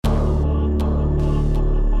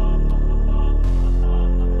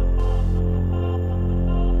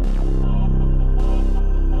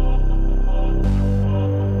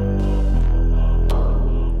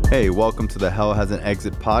Hey, welcome to the Hell Has an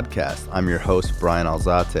Exit podcast. I'm your host, Brian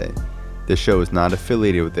Alzate. This show is not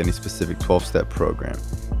affiliated with any specific 12-step program.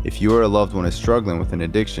 If you or a loved one is struggling with an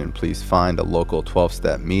addiction, please find a local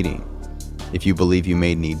 12-step meeting. If you believe you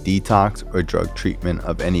may need detox or drug treatment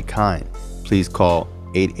of any kind, please call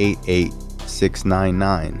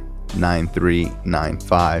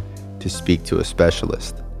 888-699-9395 to speak to a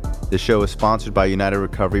specialist. The show is sponsored by United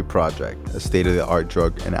Recovery Project, a state-of-the-art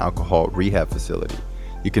drug and alcohol rehab facility.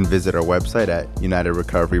 You can visit our website at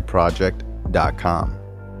unitedrecoveryproject.com.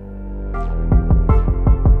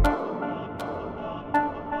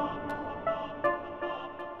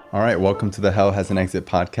 All right, welcome to the Hell Has an Exit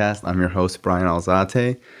podcast. I'm your host, Brian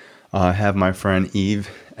Alzate. I have my friend Eve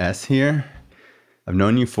S. here. I've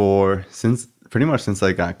known you pretty much since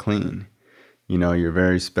I got clean. You know, you're a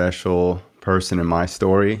very special person in my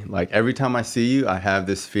story. Like every time I see you, I have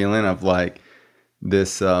this feeling of like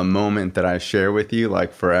this moment that I share with you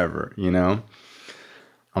like forever, you know?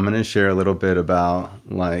 I'm going to share a little bit about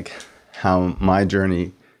like how my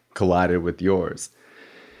journey collided with yours.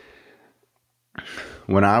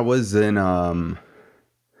 When I was in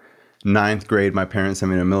ninth grade, my parents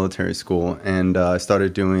sent me to military school, and I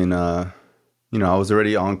started doing, I was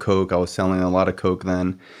already on coke. I was selling a lot of coke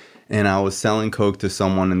then, and I was selling coke to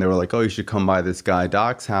someone, and they were like, oh, you should come by this guy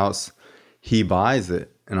Doc's house. He buys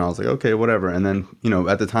it. And I was like, okay, whatever. And then,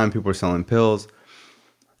 at the time people were selling pills.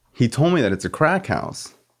 He told me that it's a crack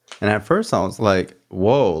house. And at first I was like,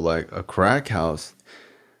 whoa, like a crack house.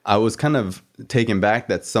 I was kind of taken back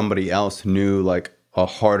that somebody else knew like a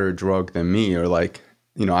harder drug than me, or like,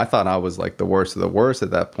 I thought I was like the worst of the worst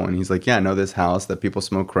at that point. He's like, yeah, I know this house that people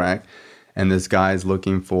smoke crack, and this guy's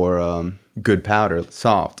looking for good powder,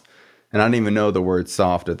 soft. And I didn't even know the word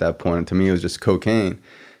soft at that point. To me, it was just cocaine.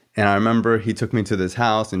 And I remember he took me to this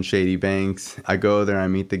house in Shady Banks. I go there, I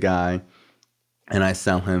meet the guy, and I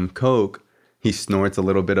sell him coke. He snorts a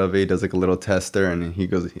little bit of it, he does like a little tester, and he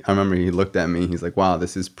goes, I remember he looked at me, he's like, wow,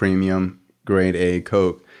 this is premium grade A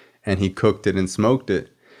coke. And he cooked it and smoked it.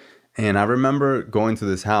 And I remember going to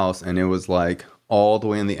this house, and it was like all the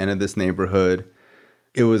way in the end of this neighborhood.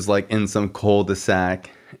 It was like in some cul-de-sac.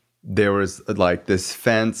 There was like this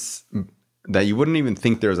fence that you wouldn't even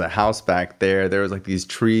think there was a house back there. There was like these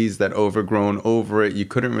trees that overgrown over it. You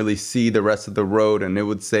couldn't really see the rest of the road, and it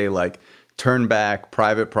would say like, turn back,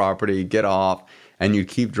 private property, get off, and you'd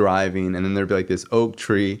keep driving, and then there'd be like this oak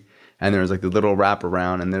tree, and there was like the little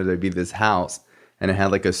wraparound, and there'd be this house, and it had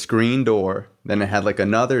like a screen door, then it had like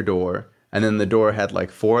another door, and then the door had like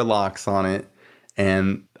 4 locks on it,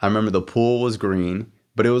 and I remember the pool was green.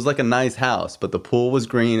 But it was like a nice house, but the pool was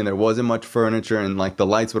green and there wasn't much furniture, and like the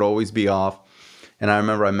lights would always be off. And I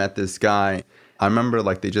remember I met this guy. I remember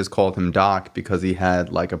like they just called him Doc because he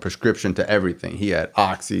had like a prescription to everything. He had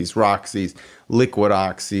Oxys, Roxys, liquid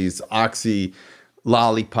Oxys, Oxy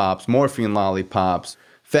lollipops, morphine lollipops,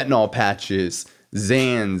 fentanyl patches,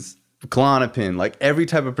 Xans, Klonopin, like every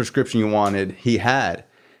type of prescription you wanted, he had.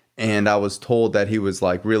 And I was told that he was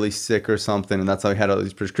like really sick or something, and that's how he had all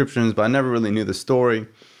these prescriptions, but I never really knew the story.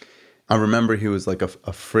 I remember he was like a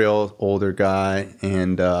frail older guy,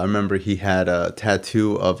 and I remember he had a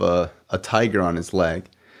tattoo of a tiger on his leg.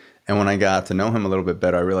 And when I got to know him a little bit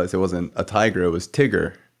better, I realized it wasn't a tiger, it was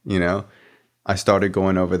Tigger, I started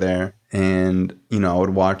going over there, and, I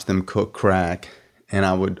would watch them cook crack, and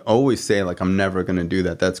I would always say like, I'm never going to do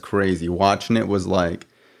that. That's crazy. Watching it was like,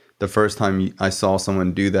 the first time I saw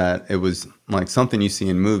someone do that, it was like something you see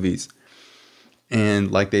in movies.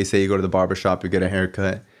 And like they say, you go to the barbershop, you get a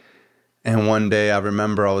haircut. And one day I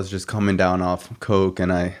remember I was just coming down off coke,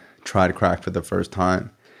 and I tried crack for the first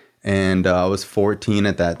time. And I was 14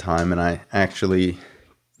 at that time, and I actually,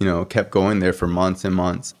 kept going there for months and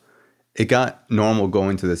months. It got normal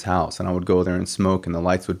going to this house, and I would go there and smoke, and the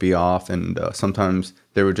lights would be off, and sometimes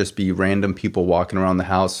there would just be random people walking around the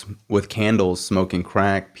house with candles smoking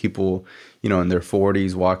crack, people, in their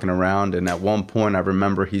 40s walking around. And at one point I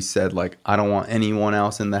remember he said like, I don't want anyone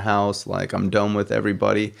else in the house, like I'm done with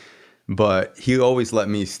everybody. But he always let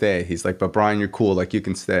me stay. He's like, but Brian, you're cool, like you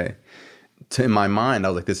can stay. In my mind, I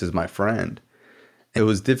was like, this is my friend. It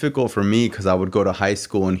was difficult for me because I would go to high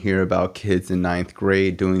school and hear about kids in ninth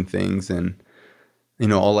grade doing things, and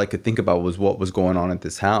all I could think about was what was going on at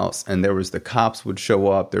this house. And there was the cops would show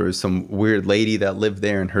up. There was some weird lady that lived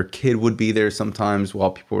there, and her kid would be there sometimes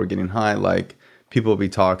while people were getting high. Like people would be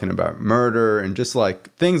talking about murder and just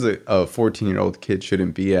like things that a 14-year-old kid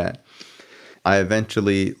shouldn't be at. I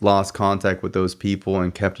eventually lost contact with those people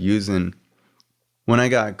and kept using. When I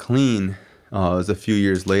got clean, it was a few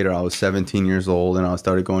years later. I was 17 years old, and I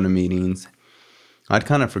started going to meetings. I'd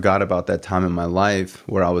kind of forgot about that time in my life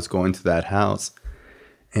where I was going to that house.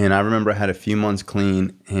 And I remember I had a few months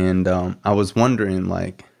clean, and I was wondering,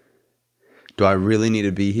 like, do I really need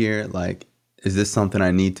to be here? Like, is this something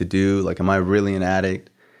I need to do? Like, am I really an addict?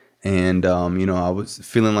 And, I was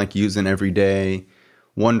feeling like using every day,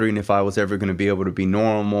 wondering if I was ever going to be able to be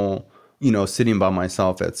normal, sitting by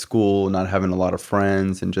myself at school, not having a lot of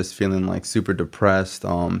friends, and just feeling like super depressed,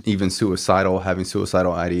 even suicidal, having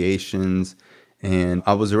suicidal ideations. And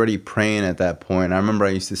I was already praying at that point. I remember I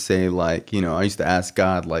used to say, like, I used to ask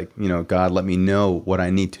God, like, God, let me know what I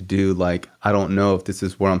need to do. Like, I don't know if this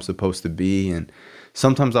is where I'm supposed to be. And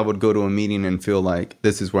sometimes I would go to a meeting and feel like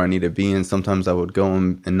this is where I need to be. And sometimes I would go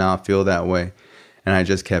and not feel that way. And I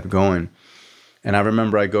just kept going. And I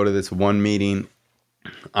remember I go to this one meeting.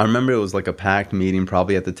 I remember it was like a packed meeting,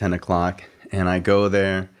 probably at the 10 o'clock. And I go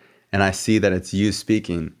there and I see that it's you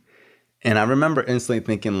speaking. And I remember instantly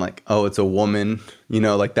thinking, like, oh, it's a woman,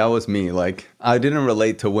 like that was me. Like, I didn't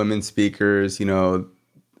relate to women speakers,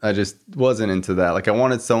 I just wasn't into that. Like, I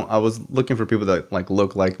was looking for people that like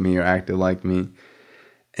looked like me or acted like me.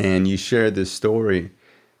 And you shared this story.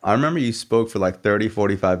 I remember you spoke for like 30,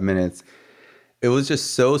 45 minutes. It was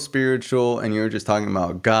just so spiritual, and you were just talking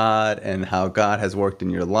about God and how God has worked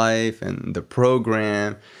in your life and the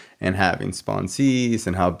program and having sponsees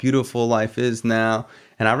and how beautiful life is now.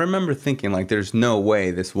 And I remember thinking, like, there's no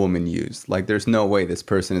way this woman used. Like, there's no way this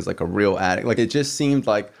person is like a real addict. Like, it just seemed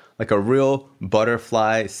like a real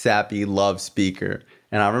butterfly, sappy love speaker.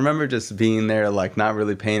 And I remember just being there, like, not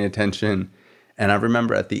really paying attention. And I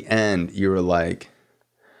remember at the end, you were like,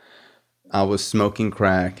 I was smoking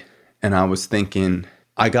crack, and I was thinking,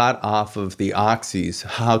 I got off of the oxys.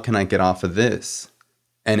 How can I get off of this?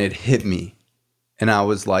 And it hit me. And I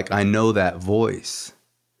was like, I know that voice.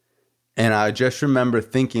 And I just remember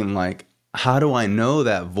thinking, like, how do I know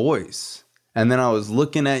that voice? And then I was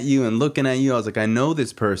looking at you. I was like, I know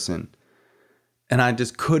this person. And I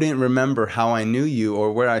just couldn't remember how I knew you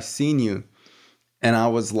or where I seen you. And I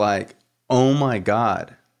was like, oh my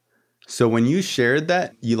God. So when you shared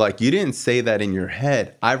that, you didn't say that in your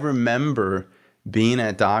head. I remember being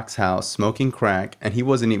at Doc's house smoking crack, and he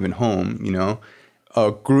wasn't even home,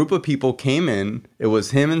 A group of people came in. It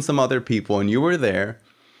was him and some other people, and you were there.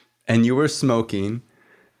 And you were smoking,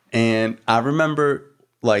 and I remember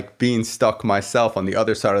like being stuck myself on the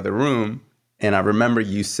other side of the room. And I remember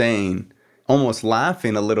you saying, almost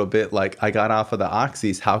laughing a little bit, like, I got off of the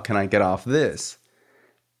oxys. How can I get off this?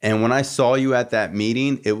 And when I saw you at that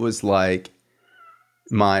meeting, it was like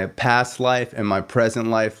my past life and my present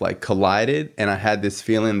life like collided. And I had this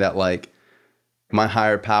feeling that like my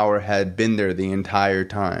higher power had been there the entire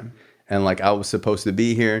time. And like I was supposed to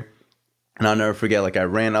be here. And I'll never forget, like, I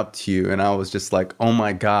ran up to you and I was just like, oh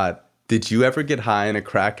my God, did you ever get high in a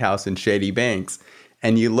crack house in Shady Banks?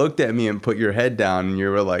 And you looked at me and put your head down and you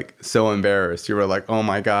were like so embarrassed. You were like, oh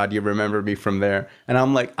my God, you remember me from there. And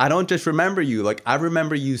I'm like, I don't just remember you. Like, I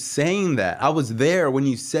remember you saying that. I was there when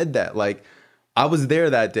you said that. Like, I was there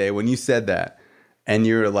that day when you said that. And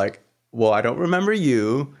you were like, well, I don't remember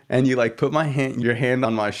you. And you like put your hand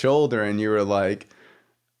on my shoulder and you were like,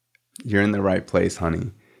 you're in the right place,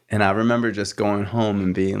 honey. And I remember just going home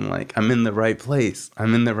and being like, I'm in the right place.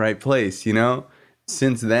 I'm in the right place,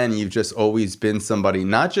 Since then, you've just always been somebody,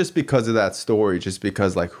 not just because of that story, just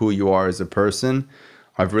because like who you are as a person.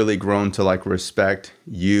 I've really grown to like respect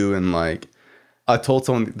you. And like, I told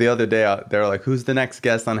someone the other day, they were like, who's the next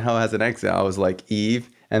guest on Hell Has an Exit? I was like, Eve.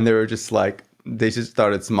 And they were just like, they just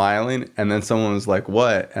started smiling. And then someone was like,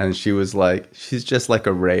 what? And she was like, she's just like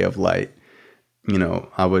a ray of light.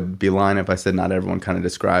 I would be lying if I said not everyone kind of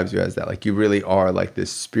describes you as that. Like, you really are like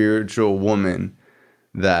this spiritual woman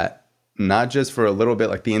that not just for a little bit,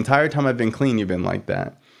 like the entire time I've been clean, you've been like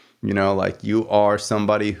that. Like you are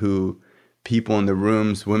somebody who people in the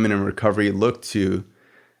rooms, women in recovery look to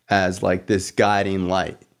as like this guiding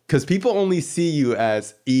light. Because people only see you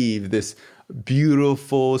as Eve, this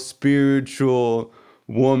beautiful, spiritual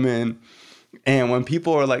woman. And when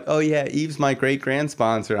people are like, oh yeah, Eve's my great grand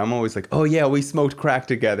sponsor, I'm always like, oh yeah, we smoked crack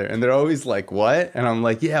together. And they're always like, what? And I'm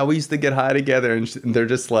like, yeah, we used to get high together. And they're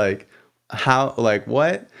just like, how, like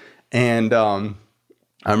what? And I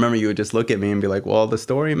remember you would just look at me and be like, well, the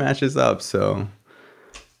story matches up. So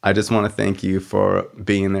I just want to thank you for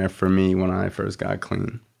being there for me when I first got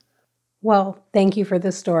clean. Well, thank you for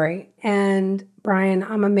the story. And Brian,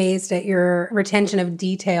 I'm amazed at your retention of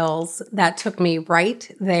details. That took me right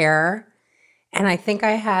there. And I think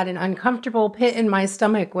I had an uncomfortable pit in my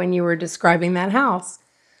stomach when you were describing that house.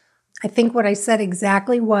 I think what I said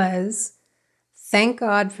exactly was, thank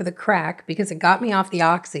God for the crack because it got me off the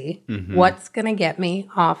oxy. Mm-hmm. What's going to get me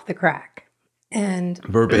off the crack? And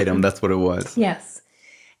verbatim, that's what it was. Yes.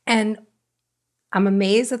 And I'm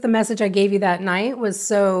amazed that the message I gave you that night was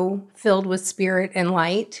so filled with spirit and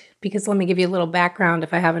light, because let me give you a little background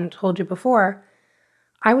if I haven't told you before.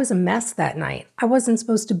 I was a mess that night. I wasn't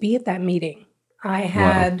supposed to be at that meeting. I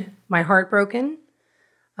had my heart broken.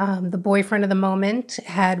 The boyfriend of the moment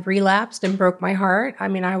had relapsed and broke my heart. I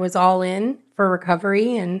mean, I was all in for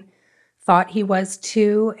recovery and thought he was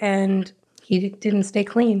too, and he didn't stay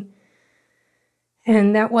clean.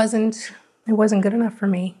 And it wasn't good enough for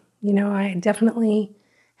me. You know, I definitely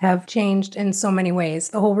have changed in so many ways.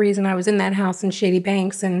 The whole reason I was in that house in Shady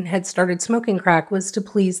Banks and had started smoking crack was to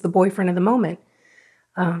please the boyfriend of the moment.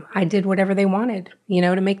 I did whatever they wanted, you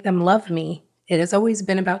know, to make them love me. It has always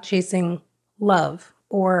been about chasing love,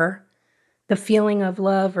 or the feeling of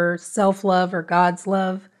love, or self-love, or God's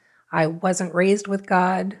love. I wasn't raised with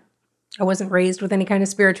God. I wasn't raised with any kind of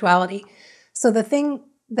spirituality. So the thing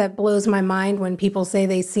that blows my mind when people say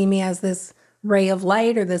they see me as this ray of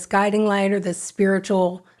light, or this guiding light, or this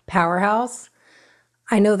spiritual powerhouse,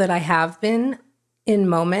 I know that I have been in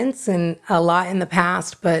moments and a lot in the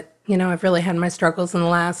past, but you know, I've really had my struggles in the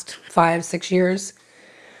last 5-6 years.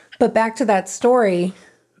 But back to that story,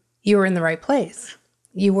 you were in the right place.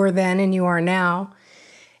 You were then and you are now.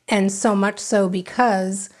 And so much so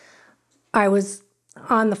because I was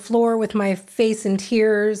on the floor with my face in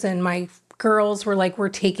tears, and my girls were like, "We're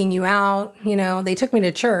taking you out." You know, they took me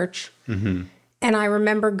to church. Mm-hmm. And I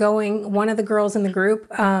remember one of the girls in the group,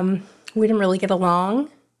 we didn't really get along.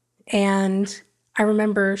 And I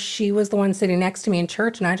remember she was the one sitting next to me in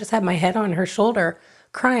church, and I just had my head on her shoulder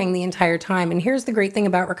crying the entire time. And here's the great thing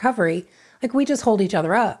about recovery. Like, we just hold each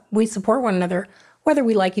other up. We support one another, whether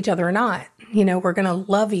we like each other or not. You know, we're going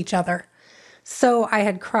to love each other. So I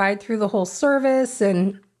had cried through the whole service,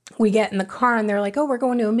 and we get in the car and they're like, "Oh, we're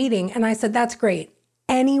going to a meeting." And I said, "That's great.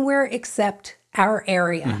 Anywhere except our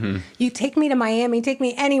area. Mm-hmm. You take me to Miami, take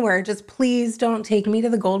me anywhere. Just please don't take me to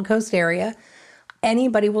the Gold Coast area.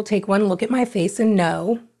 Anybody will take one look at my face and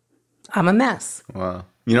know I'm a mess." Wow.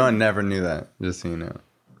 You know, I never knew that, just so you know.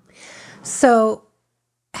 So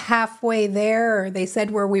halfway there, they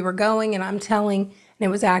said where we were going, and I'm telling, and it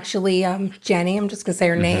was actually Jenny. I'm just going to say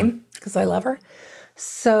her name because I love her.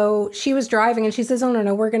 So she was driving, and she says, "Oh,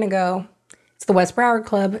 no, we're going to go. It's the West Broward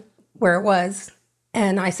Club," where it was.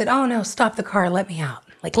 And I said, "Oh, no, stop the car. Let me out.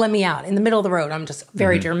 Like, let me out in the middle of the road." I'm just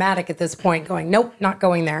very dramatic at this point, going, "Nope, not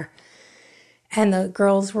going there." And the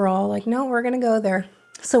girls were all like, "No, we're going to go there."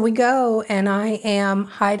 So we go, and I am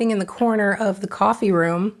hiding in the corner of the coffee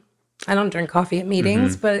room. I don't drink coffee at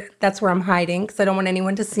meetings, but that's where I'm hiding because I don't want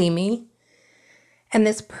anyone to see me. And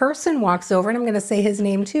this person walks over, and I'm going to say his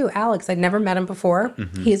name too, Alex. I'd never met him before.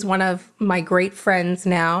 He's one of my great friends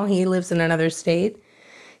now. He lives in another state.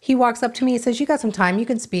 He walks up to me, he says, "You got some time? You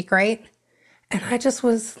can speak, right?" And I just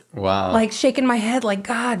was like shaking my head like,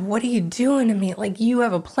 "God, what are you doing to me? Like, you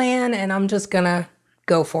have a plan, and I'm just going to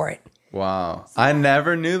go for it." Wow. I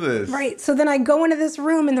never knew this. Right. So then I go into this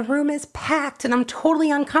room, and the room is packed, and I'm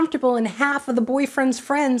totally uncomfortable. And half of the boyfriend's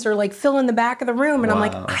friends are like filling the back of the room. And I'm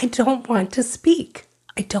like, I don't want to speak.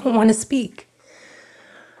 I don't want to speak.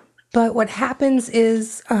 But what happens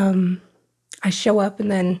is I show up,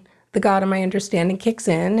 and then the God of my understanding kicks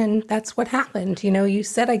in, and that's what happened. You know, you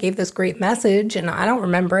said I gave this great message, and I don't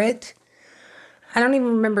remember it. I don't even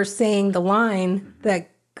remember saying the line that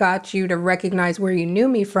got you to recognize where you knew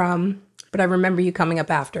me from, but I remember you coming up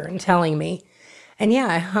after and telling me. And yeah,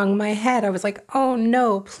 I hung my head. I was like, "Oh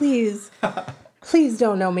no, please, please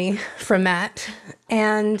don't know me from that."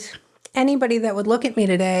 And anybody that would look at me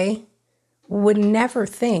today would never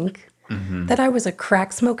think that I was a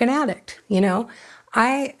crack smoking addict. You know,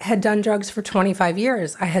 I had done drugs for 25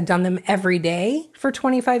 years. I had done them every day for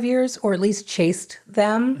 25 years, or at least chased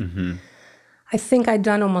them. I think I'd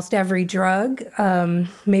done almost every drug,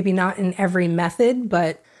 maybe not in every method,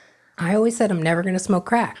 but I always said I'm never going to smoke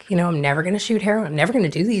crack. You know, I'm never going to shoot heroin. I'm never going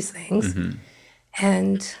to do these things.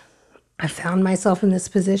 And I found myself in this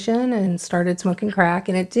position and started smoking crack,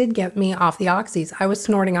 and it did get me off the oxys. I was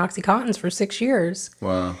snorting Oxycontins for 6 years.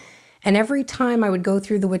 Wow. And every time I would go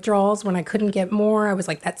through the withdrawals when I couldn't get more, I was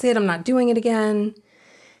like, "That's it. I'm not doing it again."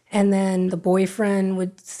 And then the boyfriend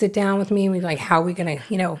would sit down with me and we'd be like, "How are we going to,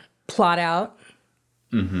 you know, plot out?"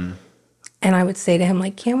 And I would say to him,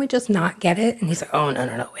 like, "Can't we just not get it?" And he's like, "Oh,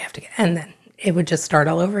 no, we have to get it." And then it would just start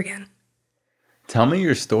all over again. Tell me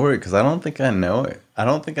your story, because I don't think I know it. I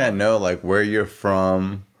don't think I know, like, where you're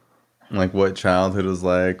from, like, what childhood was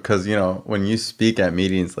like. Because, you know, when you speak at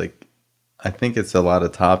meetings, like, I think it's a lot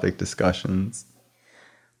of topic discussions.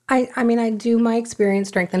 I mean, I do my experience,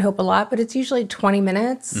 strength, and hope a lot, but it's usually 20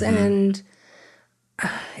 minutes, and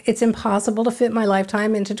it's impossible to fit my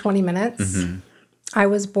lifetime into 20 minutes. I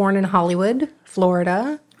was born in Hollywood,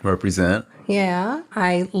 Florida. Represent. Yeah,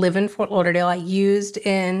 I live in Fort Lauderdale. I used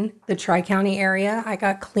in the Tri-County area. I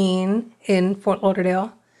got clean in Fort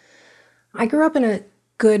Lauderdale. I grew up in a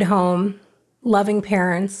good home, loving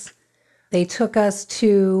parents. They took us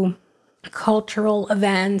to cultural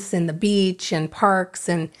events and the beach and parks,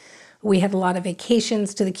 and we had a lot of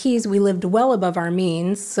vacations to the Keys. We lived well above our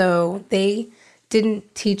means, so they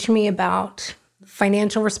didn't teach me about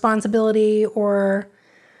financial responsibility, or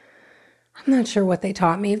I'm not sure what they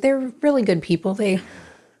taught me. They're really good people. They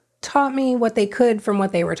taught me what they could from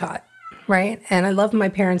what they were taught, right? And I love my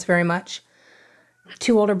parents very much.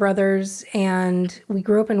 2 older brothers, and we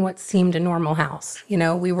grew up in what seemed a normal house. You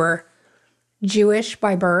know, we were Jewish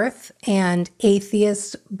by birth and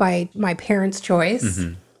atheist by my parents' choice.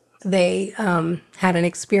 They had an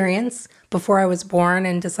experience before I was born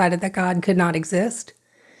and decided that God could not exist.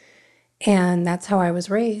 And that's how I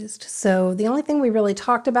was raised. So the only thing we really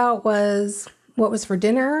talked about was what was for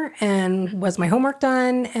dinner and was my homework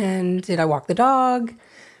done and did I walk the dog?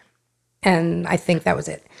 And I think that was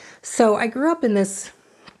it. So I grew up in this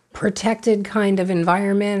protected kind of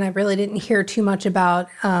environment. I really didn't hear too much about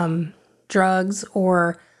drugs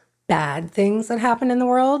or bad things that happen in the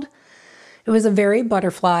world. It was a very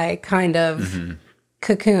butterfly kind of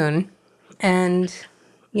cocoon. And,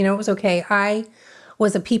 you know, it was okay. I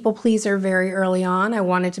was a people pleaser very early on. I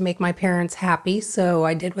wanted to make my parents happy, so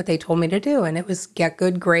I did what they told me to do. And it was get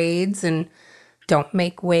good grades and don't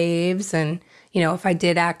make waves. And, you know, if I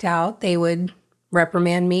did act out, they would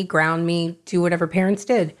reprimand me, ground me, do whatever parents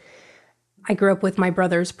did. I grew up with my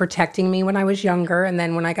brothers protecting me when I was younger. And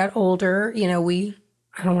then when I got older, you know,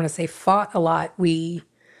 I don't want to say fought a lot. We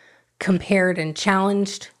compared and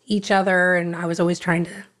challenged each other. And I was always trying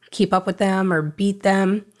to keep up with them or beat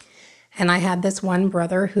them. And I had this one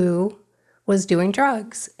brother who was doing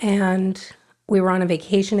drugs. And we were on a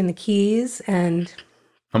vacation in the Keys. And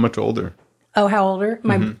How much older? oh, how older?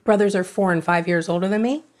 My brothers are 4 and 5 years older than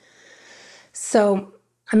me. So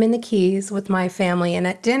I'm in the Keys with my family, and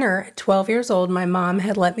at dinner at 12 years old, my mom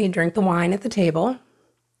had let me drink the wine at the table.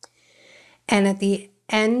 And at the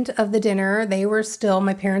end of the dinner,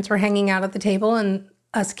 my parents were hanging out at the table, and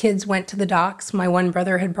us kids went to the docks. My one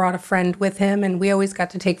brother had brought a friend with him, and we always got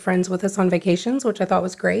to take friends with us on vacations, which I thought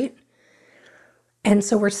was great. And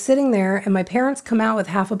so we're sitting there, and my parents come out with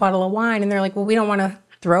half a bottle of wine, and they're like, well, we don't want to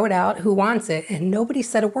throw it out. Who wants it? And nobody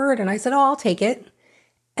said a word. And I said, oh, I'll take it.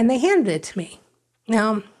 And they handed it to me.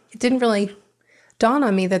 Now, it didn't really dawn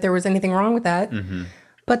on me that there was anything wrong with that.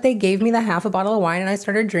 But they gave me the half a bottle of wine, and I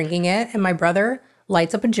started drinking it. And my brother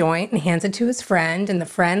lights up a joint and hands it to his friend. And the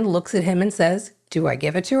friend looks at him and says, do I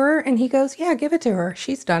give it to her? And he goes, yeah, give it to her.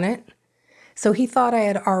 She's done it. So he thought I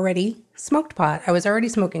had already smoked pot. I was already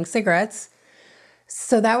smoking cigarettes.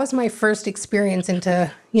 So that was my first experience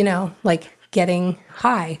into, you know, like getting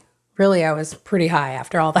high. Really, I was pretty high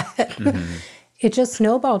after all that. It just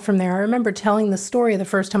snowballed from there. I remember telling the story the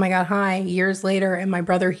first time I got high years later, and my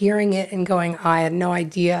brother hearing it and going, I had no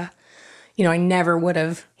idea. You know, I never would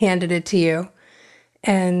have handed it to you.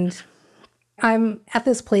 And I'm at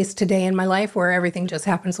this place today in my life where everything just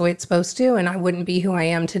happens the way it's supposed to, and I wouldn't be who I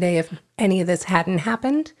am today if any of this hadn't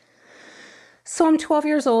happened. So I'm 12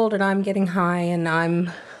 years old, and I'm getting high, and I'm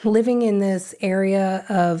living in this area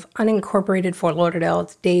of unincorporated Fort Lauderdale.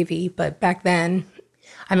 It's Davie, but back then,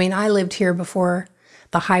 I mean, I lived here before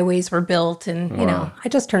the highways were built, and, you know, I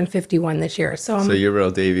just turned 51 this year. So you're a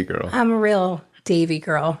real Davie girl. I'm a real Davie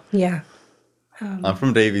girl, yeah. I'm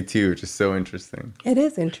from Davie too, which is so interesting. It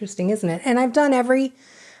is interesting, isn't it? And I've done every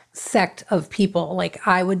sect of people. Like,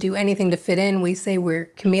 I would do anything to fit in. We say we're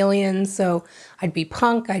chameleons, so I'd be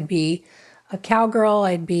punk, I'd be a cowgirl,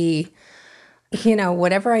 I'd be, you know,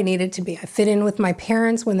 whatever I needed to be. I fit in with my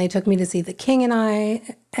parents when they took me to see The King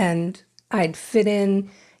and I'd fit in,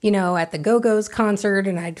 you know, at the Go-Go's concert,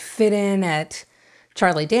 and I'd fit in at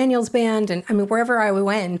Charlie Daniels band. And I mean, wherever I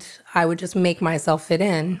went, I would just make myself fit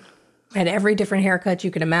in. I had every different haircut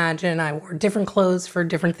you could imagine. I wore different clothes for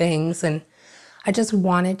different things, and I just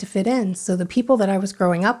wanted to fit in. So the people that I was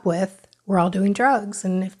growing up with were all doing drugs.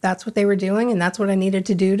 And if that's what they were doing and that's what I needed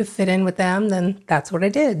to do to fit in with them, then that's what I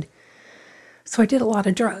did. So I did a lot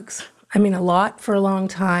of drugs. I mean, a lot for a long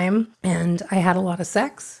time. And I had a lot of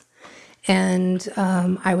sex. And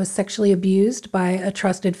I was sexually abused by a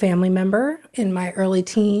trusted family member in my early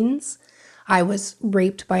teens. I was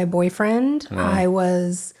raped by a boyfriend. Wow. I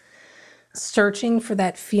was searching for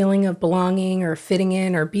that feeling of belonging or fitting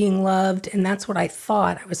in or being loved. And that's what I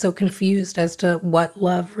thought. I was so confused as to what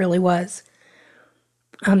love really was.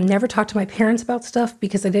 Never talked to my parents about stuff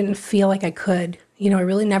because I didn't feel like I could. You know, I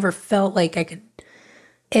really never felt like I could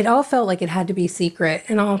it all felt like it had to be secret.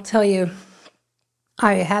 And I'll tell you,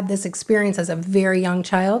 I had this experience as a very young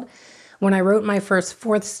child. When I wrote my first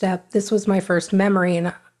fourth step, this was my first memory, and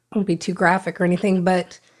I won't be too graphic or anything,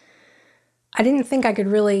 but I didn't think I could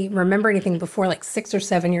really remember anything before like 6 or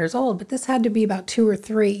 7 years old, but this had to be about 2 or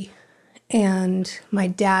 3. And my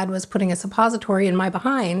dad was putting a suppository in my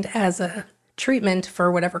behind as a treatment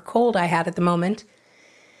for whatever cold I had at the moment.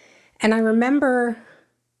 And I remember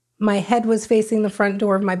my head was facing the front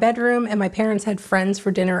door of my bedroom, and my parents had friends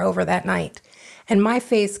for dinner over that night. And my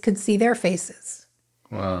face could see their faces.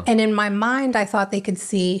 Wow. And in my mind, I thought they could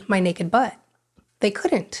see my naked butt. They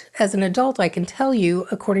couldn't. As an adult, I can tell you,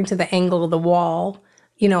 according to the angle of the wall,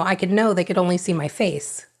 I could know they could only see my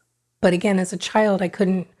face. But again, as a child, I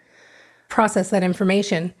couldn't process that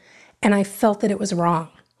information. And I felt that it was wrong.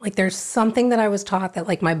 Like there's something that I was taught that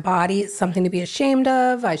like my body is something to be ashamed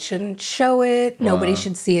of. I shouldn't show it. Wow. Nobody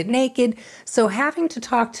should see it naked. So having to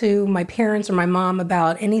talk to my parents or my mom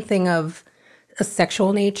about anything of a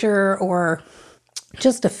sexual nature or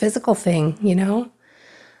just a physical thing,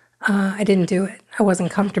 I didn't do it. I wasn't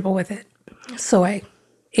comfortable with it. So I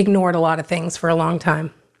ignored a lot of things for a long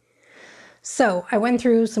time. So I went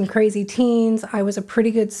through some crazy teens. I was a pretty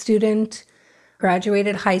good student,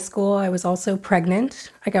 graduated high school. I was also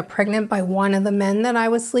pregnant. I got pregnant by one of the men that I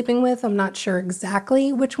was sleeping with. I'm not sure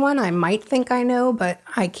exactly which one. I might think I know, but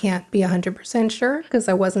I can't be 100% sure because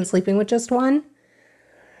I wasn't sleeping with just one.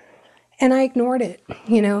 And I ignored it.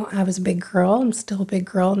 I was a big girl. I'm still a big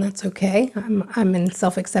girl, and that's okay. I'm in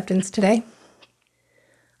self-acceptance today.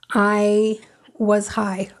 I was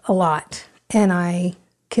high a lot, and I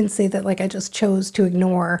can say that I just chose to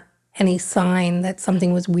ignore any sign that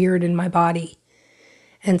something was weird in my body.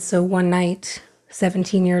 And so one night,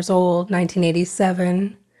 17 years old,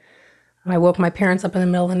 1987, I woke my parents up in the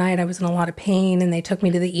middle of the night. I was in a lot of pain, and they took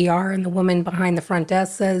me to the ER, and the woman behind the front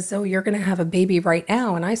desk says, "Oh, you're going to have a baby right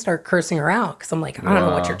now." And I start cursing her out because I'm like, I don't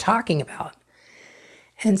know what you're talking about.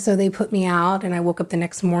 And so they put me out, and I woke up the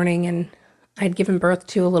next morning, and I'd given birth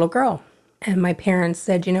to a little girl. And my parents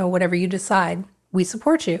said, whatever you decide, we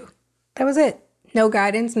support you. That was it. No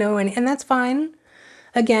guidance, and that's fine.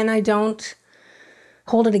 Again, I don't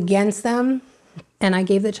hold it against them. And I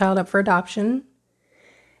gave the child up for adoption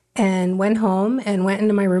and went home and went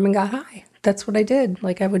into my room and got high. That's what I did.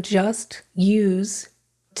 I would just use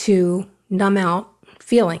to numb out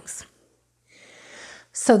feelings.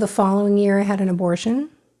 So the following year, I had an abortion.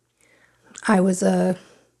 I was a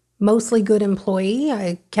mostly good employee.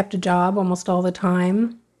 I kept a job almost all the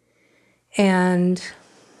time. And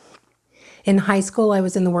in high school, I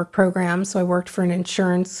was in the work program. So I worked for an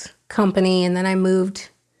insurance company, and then I moved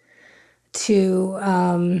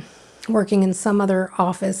to working in some other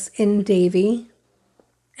office in Davie.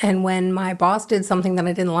 And when my boss did something that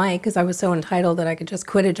I didn't like, because I was so entitled that I could just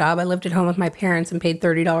quit a job, I lived at home with my parents and paid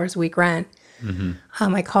 $30 a week rent.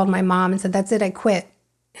 Mm-hmm. I called my mom and said, "That's it, I quit."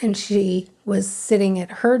 And she was sitting at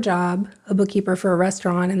her job, a bookkeeper for a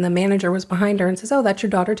restaurant, and the manager was behind her and says, "Oh, that's your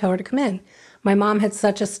daughter, tell her to come in." My mom had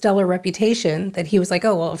such a stellar reputation that he was like,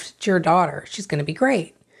 "Oh, well, if it's your daughter, she's going to be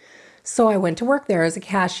great." So I went to work there as a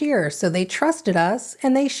cashier. So they trusted us,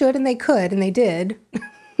 and they should, and they could, and they did.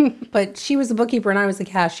 But she was a bookkeeper and I was a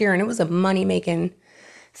cashier, and it was a money-making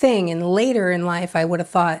thing. And later in life, I would have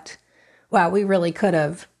thought, wow, we really could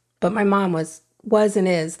have. But my mom was and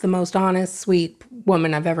is the most honest, sweet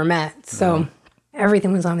woman I've ever met. So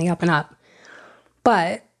everything was on the up and up.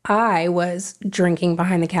 But I was drinking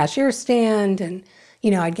behind the cashier stand, and,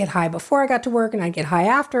 I'd get high before I got to work, and I'd get high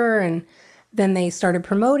after, and then they started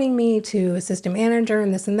promoting me to assistant manager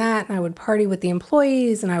and this and that, and I would party with the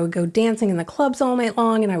employees, and I would go dancing in the clubs all night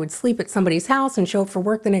long, and I would sleep at somebody's house and show up for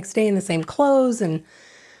work the next day in the same clothes. And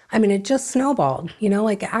it just snowballed.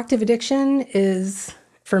 Active addiction is,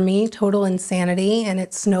 for me, total insanity, and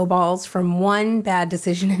it snowballs from one bad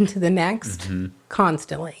decision into the next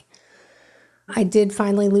constantly. I did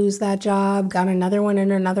finally lose that job, got another one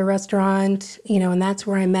in another restaurant, and that's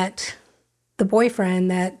where I met the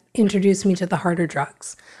boyfriend that introduced me to the harder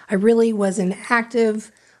drugs. I really was an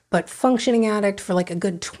active but functioning addict for a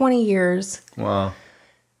good 20 years. Wow.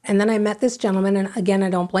 And then I met this gentleman, and again, I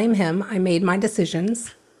don't blame him. I made my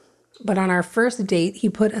decisions. But on our first date, he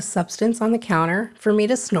put a substance on the counter for me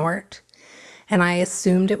to snort. And I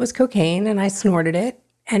assumed it was cocaine, and I snorted it,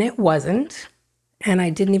 and it wasn't. And I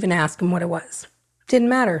didn't even ask him what it was. Didn't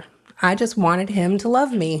matter. I just wanted him to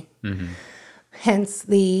love me. Mm-hmm. Hence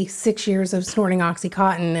the 6 years of snorting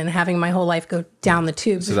OxyContin and having my whole life go down the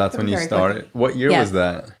tubes. So that's when you started. What year was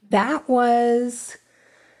that? That was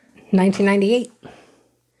 1998.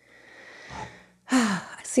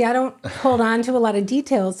 See, I don't hold on to a lot of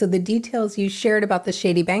details. So the details you shared about the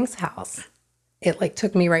Shady Banks house, it like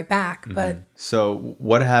took me right back. But So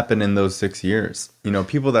what happened in those 6 years? You know,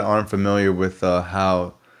 people that aren't familiar with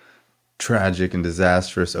how tragic and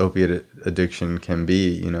disastrous opiate addiction can be,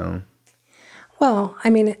 you know. well, I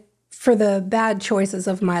mean, for the bad choices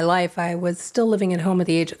of my life, I was still living at home at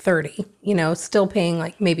the age of 30, you know, still paying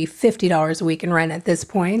like maybe $50 a week in rent at this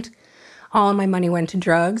point. All of my money went to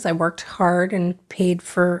drugs. I worked hard and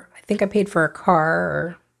I think I paid for a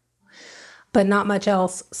car, but not much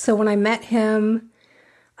else. So when I met him,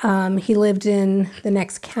 he lived in the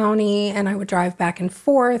next county, and I would drive back and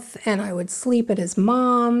forth, and I would sleep at his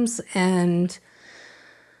mom's, and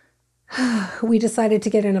we decided to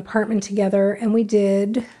get an apartment together, and we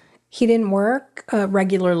did. He didn't work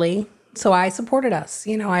regularly, so I supported us.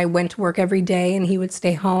 You know, I went to work every day, and he would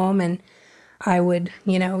stay home, and I would,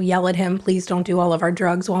 you know, yell at him, please don't do all of our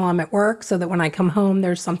drugs while I'm at work, so that when I come home,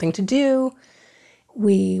 there's something to do.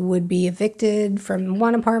 We would be evicted from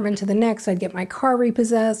one apartment to the next. I'd get my car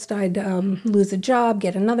repossessed. I'd lose a job,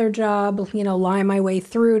 get another job, you know, lie my way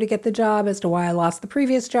through to get the job as to why I lost the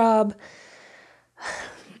previous job,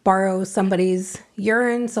 borrow somebody's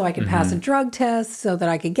urine so I could pass a drug test so that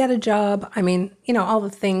I could get a job. I mean, you know, all the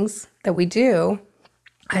things that we do,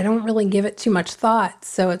 I don't really give it too much thought.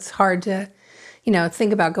 So it's hard to, you know,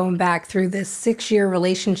 think about going back through this 6-year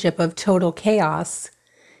relationship of total chaos.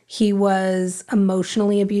 He was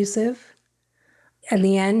emotionally abusive. In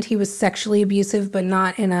the end, he was sexually abusive, but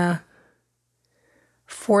not in a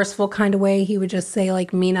forceful kind of way. He would just say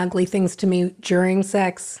like mean, ugly things to me during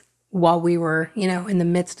sex while we were, you know, in the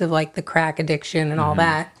midst of like the crack addiction and all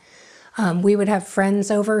that. We would have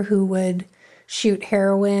friends over who would shoot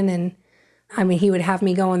heroin, and I mean, he would have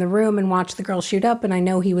me go in the room and watch the girl shoot up, and I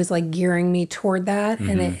know he was like gearing me toward that,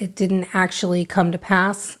 and it didn't actually come to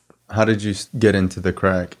pass. How did you get into the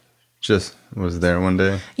crack? Just was there one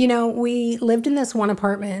day? You know, we lived in this one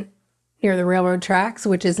apartment near the railroad tracks,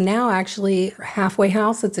 which is now actually a halfway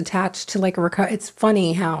house. It's attached to like it's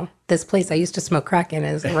funny how this place I used to smoke crack in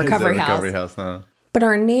is a recovery house. Recovery house, huh? But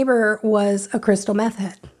our neighbor was a crystal meth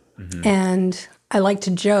head. And I like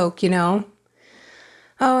to joke, you know,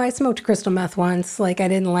 oh, I smoked crystal meth once. Like, I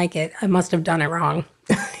didn't like it. I must have done it wrong.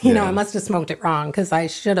 You know, I must have smoked it wrong because I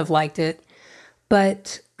should have liked it.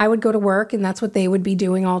 But I would go to work, and that's what they would be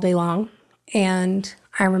doing all day long. And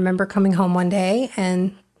I remember coming home one day,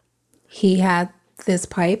 and he had this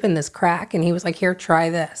pipe and this crack, and he was like, here, try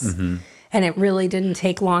this. And it really didn't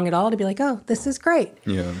take long at all to be like, oh, this is great.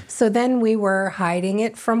 Yeah. So then we were hiding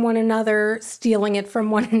it from one another, stealing it from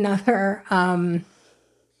one another.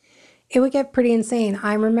 It would get pretty insane.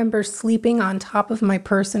 I remember sleeping on top of my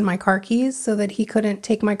purse and my car keys so that he couldn't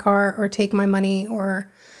take my car or take my money,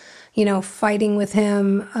 or, you know, fighting with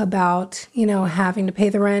him about, you know, having to pay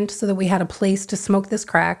the rent so that we had a place to smoke this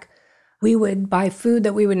crack. We would buy food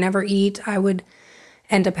that we would never eat. I would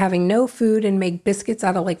end up having no food and make biscuits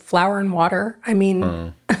out of like flour and water. I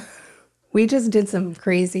mean, we just did some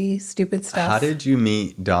crazy, stupid stuff. How did you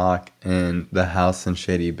meet Doc in the house in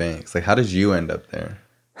Shady Banks? Like, how did you end up there?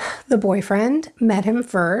 The boyfriend met him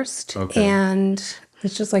first, and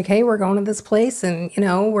it's just like, hey, we're going to this place, and you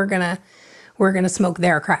know, we're gonna smoke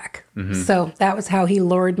their crack. So that was how he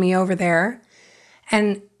lured me over there.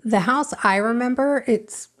 And the house, I remember,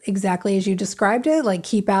 it's exactly as you described it, like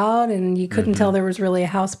keep out, and you couldn't tell there was really a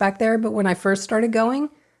house back there. But when I first started going,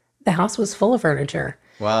 the house was full of furniture.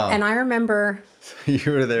 Wow. And I remember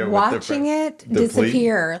you were there watching it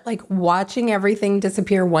disappear, like watching everything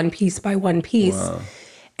disappear one piece by one piece. Wow.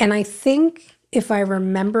 And I think if I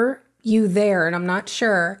remember you there, and I'm not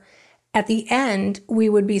sure, at the end, we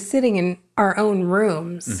would be sitting in our own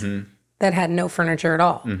rooms that had no furniture at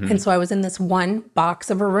all. And so I was in this one box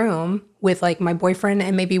of a room with like my boyfriend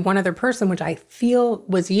and maybe one other person, which I feel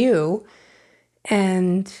was you.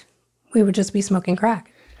 And we would just be smoking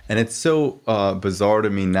crack. And it's so bizarre to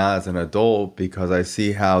me now as an adult, because I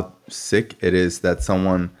see how sick it is that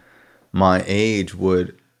someone my age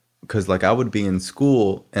would, because like I would be in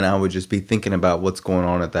school and I would just be thinking about what's going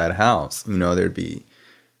on at that house. You know, there'd be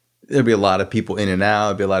a lot of people in and out.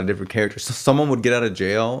 There'd be a lot of different characters. So someone would get out of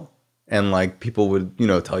jail, and like people would, you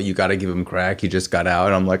know, tell you got to give him crack. He just got out.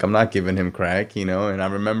 And I'm like, I'm not giving him crack, you know. And I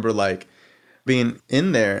remember like being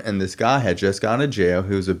in there, and this guy had just got out of jail.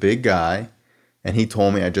 He was a big guy, and he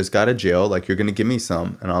told me, I just got out of jail. Like, you're gonna give me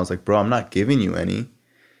some. And I was like, bro, I'm not giving you any.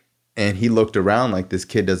 And he looked around like, this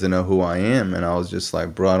kid doesn't know who I am. And I was just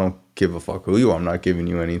like, bro, I don't give a fuck who you are. I'm not giving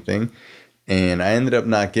you anything. And I ended up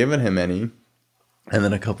not giving him any. And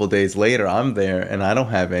then a couple of days later, I'm there and I don't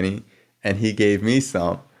have any. And he gave me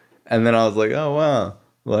some. And then I was like, oh, wow.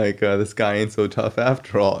 Like, this guy ain't so tough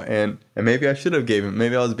after all. And maybe I should have gave him,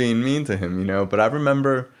 maybe I was being mean to him, you know. But I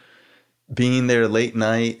remember being there late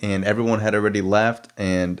night and everyone had already left,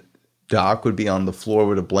 and Doc would be on the floor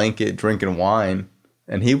with a blanket drinking wine,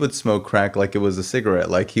 and he would smoke crack like it was a cigarette.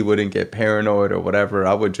 Like, he wouldn't get paranoid or whatever.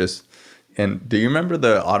 I would just... And do you remember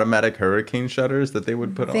the automatic hurricane shutters that they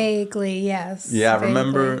would put on? Vaguely, yes. Yeah, I vaguely.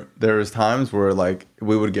 remember there was times where like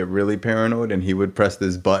we would get really paranoid and he would press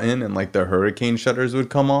this button and like the hurricane shutters would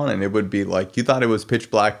come on, and it would be like, you thought it was pitch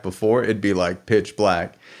black before, it'd be like pitch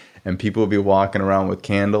black, and people would be walking around with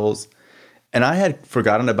candles. And I had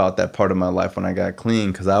forgotten about that part of my life when I got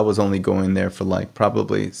clean, because I was only going there for like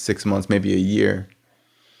probably 6 months, maybe a year.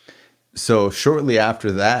 So shortly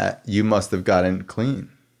after that, you must have gotten clean.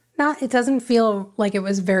 It doesn't feel like it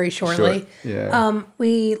was very shortly. Sure. Yeah.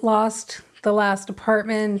 We lost the last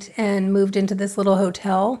apartment and moved into this little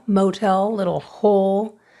motel, little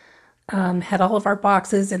hole. Had all of our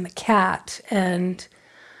boxes and the cat. And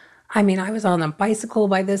I mean, I was on a bicycle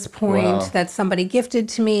by this point. Wow. That somebody gifted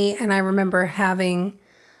to me. And I remember having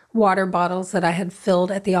water bottles that I had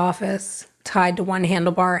filled at the office tied to one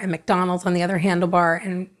handlebar and McDonald's on the other handlebar,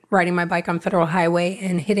 and riding my bike on Federal Highway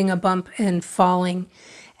and hitting a bump and falling.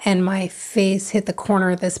 And my face hit the corner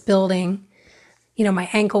of this building. You know, my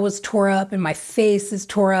ankle was tore up and my face is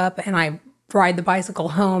tore up, and I ride the bicycle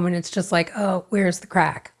home, and it's just like, oh, where's the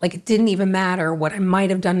crack? Like, it didn't even matter what I might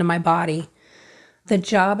have done to my body. The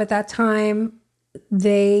job at that time,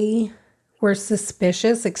 they were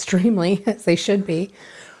suspicious, extremely, as they should be.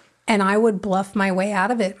 And I would bluff my way out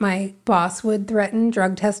of it. My boss would threaten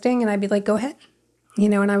drug testing, and I'd be like, go ahead. You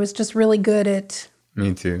know, and I was just really good at...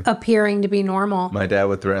 Me too. Appearing to be normal. My dad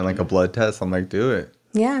would threaten like a blood test. I'm like, do it.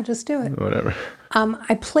 Yeah, just do it. Whatever.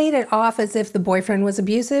 I played it off as if the boyfriend was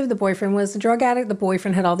abusive, the boyfriend was a drug addict, the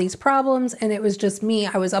boyfriend had all these problems, and it was just me.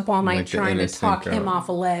 I was up all night Like the trying to innocent talk him girl. off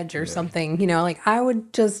a ledge or something. You know, like I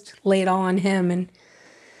would just lay it all on him. And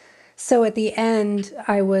so at the end,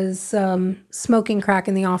 I was smoking crack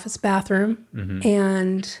in the office bathroom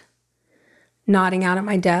and nodding out at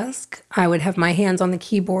my desk. I would have my hands on the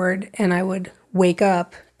keyboard, and I would wake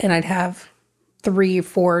up and I'd have 3,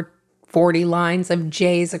 4, 40 lines of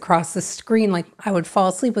J's across the screen. Like I would fall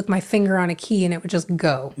asleep with my finger on a key and it would just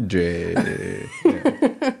go. J.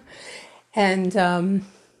 Yeah. And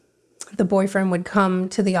the boyfriend would come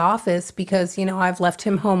to the office because, you know, I've left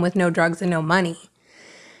him home with no drugs and no money.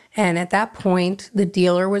 And at that point, the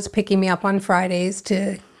dealer was picking me up on Fridays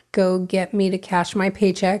to go get me to cash my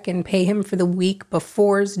paycheck and pay him for the week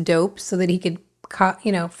before's dope so that he could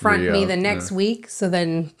front me the next week. So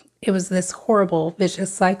then it was this horrible,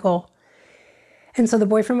 vicious cycle. And so the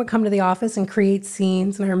boyfriend would come to the office and create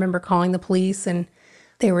scenes. And I remember calling the police, and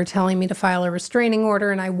they were telling me to file a restraining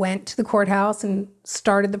order. And I went to the courthouse and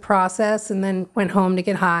started the process, and then went home to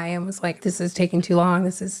get high and was like, this is taking too long.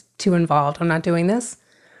 This is too involved. I'm not doing this.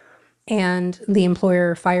 And the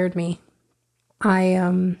employer fired me.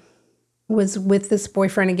 I was with this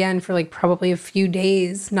boyfriend again for like probably a few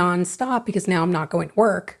days nonstop because now I'm not going to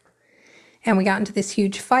work. And we got into this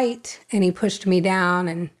huge fight, and he pushed me down,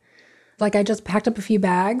 and like I just packed up a few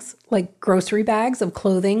bags, like grocery bags of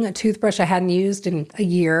clothing, a toothbrush I hadn't used in a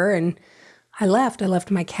year, and I left. I left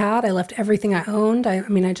my cat. I left everything I owned.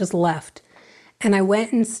 I just left. And I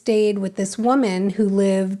went and stayed with this woman who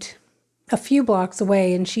lived a few blocks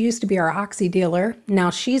away, and she used to be our Oxy dealer. Now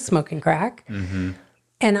she's smoking crack. Mm-hmm.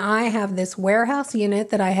 And I have this warehouse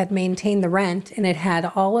unit that I had maintained the rent, and it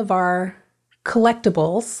had all of our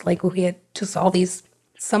collectibles. Like we had just all these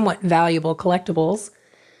somewhat valuable collectibles.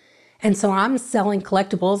 And so I'm selling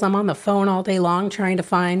collectibles. I'm on the phone all day long trying to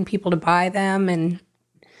find people to buy them. And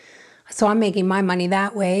so I'm making my money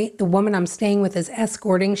that way. The woman I'm staying with is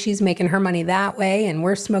escorting. She's making her money that way. And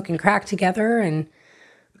we're smoking crack together. And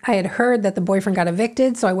I had heard that the boyfriend got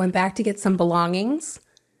evicted. So I went back to get some belongings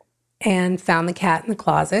and found the cat in the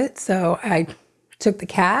closet. So I took the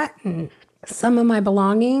cat and some of my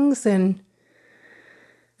belongings, and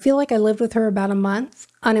feel like I lived with her about a month,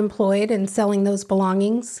 unemployed and selling those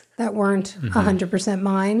belongings that weren't 100%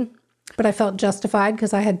 mine. But I felt justified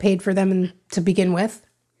because I had paid for them to begin with.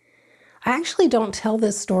 I actually don't tell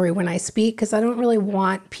this story when I speak because I don't really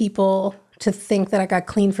want people to think that I got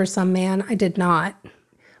clean for some man. I did not.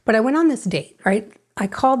 But I went on this date, right? I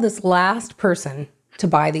called this last person to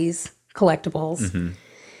buy these collectibles. Mm-hmm.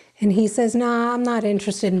 And he says, nah, I'm not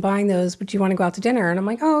interested in buying those, but do you want to go out to dinner? And I'm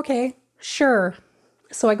like, oh, okay, sure.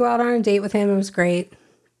 So I go out on a date with him. It was great.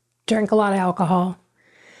 Drank a lot of alcohol.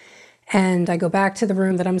 And I go back to the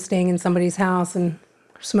room that I'm staying in somebody's house and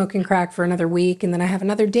smoking crack for another week. And then I have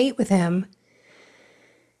another date with him.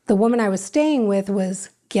 The woman I was staying with was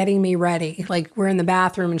getting me ready. Like we're in the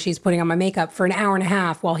bathroom and she's putting on my makeup for an hour and a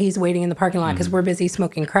half while he's waiting in the parking lot because we're busy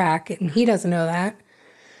smoking crack and he doesn't know that.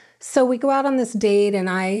 So we go out on this date and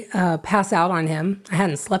I pass out on him. I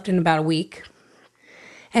hadn't slept in about a week.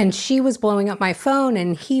 And she was blowing up my phone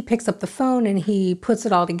and he picks up the phone and he puts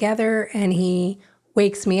it all together and he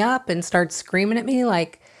wakes me up and starts screaming at me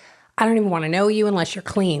like, I don't even want to know you unless you're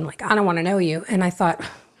clean. Like, I don't want to know you. And I thought,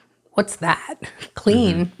 what's that?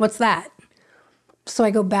 Clean? What's that? So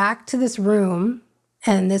I go back to this room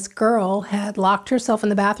and this girl had locked herself in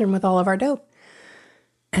the bathroom with all of our dope.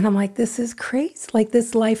 And I'm like, this is crazy. Like,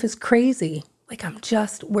 this life is crazy. Like,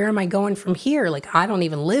 where am I going from here? Like, I don't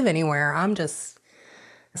even live anywhere. I'm just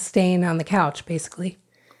staying on the couch, basically.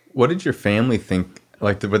 What did your family think?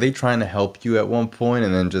 Like, were they trying to help you at one point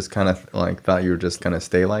and then just kind of like thought you were just going to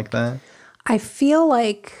stay like that? I feel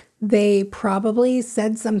like they probably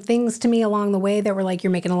said some things to me along the way that were like,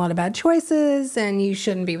 you're making a lot of bad choices and you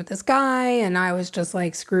shouldn't be with this guy. And I was just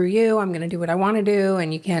like, screw you. I'm going to do what I want to do.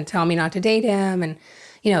 And you can't tell me not to date him. And,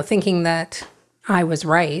 thinking that I was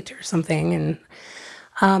right or something. And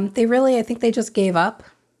I think they just gave up.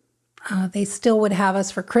 They still would have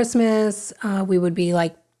us for Christmas. We would be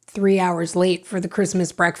like 3 hours late for the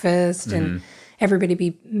Christmas breakfast and everybody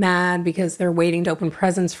be mad because they're waiting to open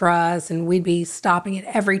presents for us. And we'd be stopping at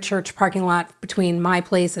every church parking lot between my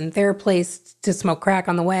place and their place to smoke crack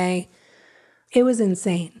on the way. It was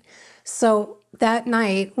insane. So that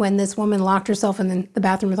night when this woman locked herself in the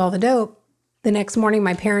bathroom with all the dope, the next morning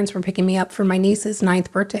my parents were picking me up for my niece's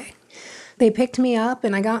 9th birthday. They picked me up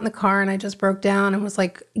and I got in the car and I just broke down and was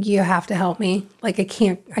like, you have to help me. Like, I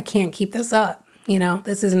can't keep this up.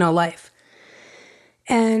 This is no life.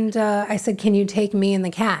 And I said, can you take me and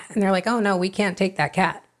the cat? And they're like, oh no, we can't take that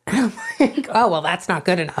cat. And I'm like, oh, well, that's not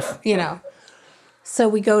good enough, So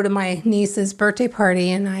we go to my niece's birthday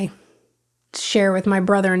party and I share with my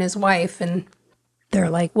brother and his wife and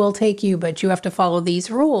they're like, we'll take you, but you have to follow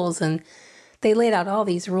these rules. And they laid out all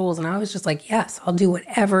these rules and I was just like, yes, I'll do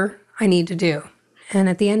whatever I need to do. And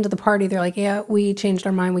at the end of the party, they're like, yeah, we changed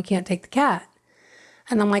our mind. We can't take the cat.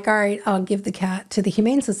 And I'm like, all right, I'll give the cat to the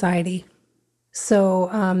Humane Society. So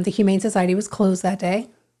the Humane Society was closed that day.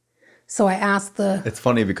 So I asked It's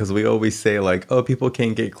funny because we always say like, oh, people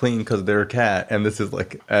can't get clean because they're a cat. And this is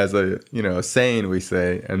like, as a, saying we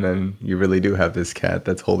say, and then you really do have this cat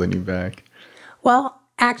that's holding you back. Well,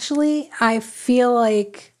 actually, I feel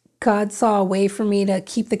like God saw a way for me to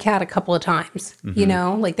keep the cat a couple of times,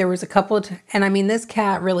 like there was a couple of, and I mean, this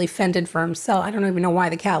cat really fended for himself. I don't even know why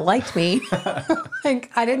the cat liked me.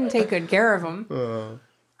 Like I didn't take good care of him.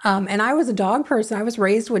 And I was a dog person. I was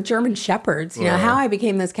raised with German Shepherds. How I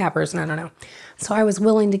became this cat person, I don't know. So I was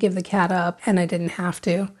willing to give the cat up and I didn't have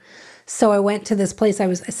to. So I went to this place.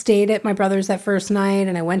 I stayed at my brother's that first night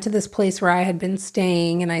and I went to this place where I had been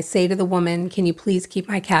staying and I say to the woman, can you please keep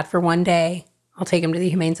my cat for one day? I'll take him to the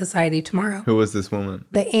Humane Society tomorrow. Who was this woman?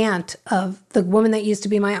 The aunt of the woman that used to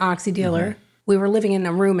be my oxy dealer. We were living in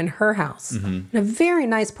a room in her house in a very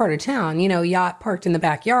nice part of town, yacht parked in the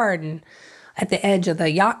backyard and at the edge of the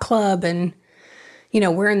yacht club. And,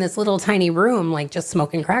 we're in this little tiny room, like just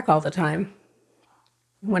smoking crack all the time.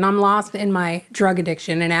 When I'm lost in my drug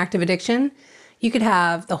addiction and active addiction, you could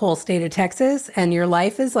have the whole state of Texas and your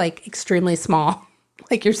life is like extremely small.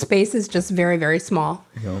 Like your space is just very, very small.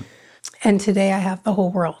 Yep. And today I have the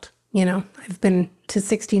whole world. I've been to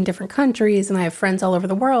 16 different countries and I have friends all over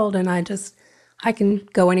the world and I can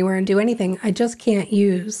go anywhere and do anything. I just can't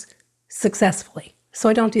use successfully. So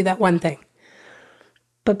I don't do that one thing.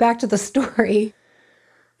 But back to the story,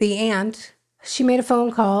 the aunt, she made a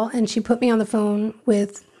phone call and she put me on the phone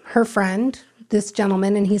with her friend, this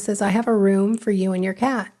gentleman, and he says, I have a room for you and your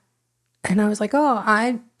cat. And I was like, oh,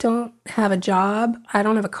 I don't have a job. I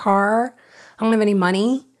don't have a car. I don't have any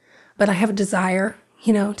money. But I have a desire,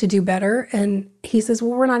 to do better. And he says,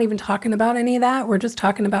 well, we're not even talking about any of that. We're just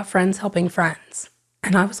talking about friends helping friends.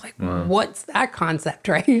 And I was like, what's that concept,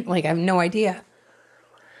 right? Like, I have no idea.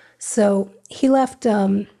 So he left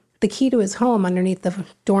the key to his home underneath the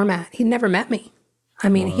doormat. He'd never met me. I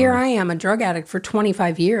mean, here I am, a drug addict for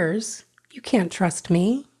 25 years. You can't trust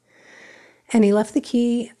me. And he left the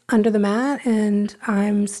key under the mat, and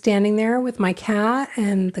I'm standing there with my cat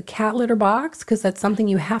and the cat litter box, because that's something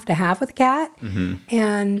you have to have with a cat.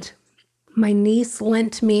 And my niece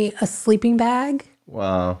lent me a sleeping bag.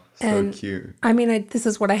 Wow, so cute. I mean, this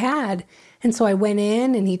is what I had. And so I went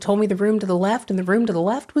in, and he told me the room to the left, and the room to the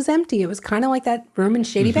left was empty. It was kind of like that room in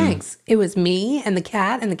Shady Banks. It was me and the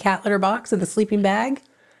cat litter box and the sleeping bag.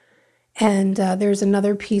 And there's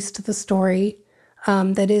another piece to the story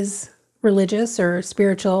that is religious or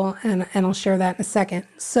spiritual, and I'll share that in a second.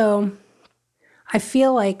 So I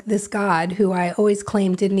feel like this God, who I always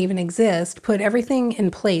claimed didn't even exist, put everything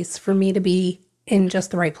in place for me to be in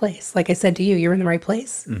just the right place. Like I said to you, you're in the right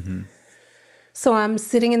place. Mm-hmm. So I'm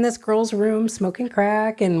sitting in this girl's room smoking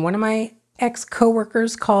crack, and one of my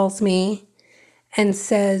ex-coworkers calls me and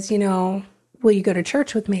says, will you go to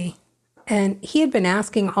church with me? And he had been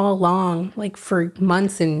asking all along, like for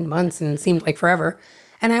months and months, and it seemed like forever.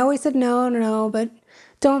 And I always said, no, but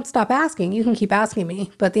don't stop asking. You can keep asking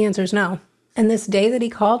me, but the answer is no. And this day that he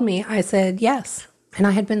called me, I said yes. And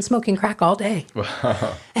I had been smoking crack all day.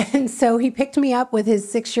 Wow. And so he picked me up with his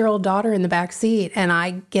 6-year-old daughter in the back seat, and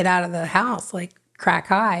I get out of the house like crack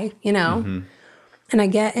high, Mm-hmm. And I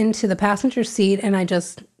get into the passenger seat, and I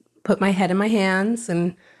just put my head in my hands,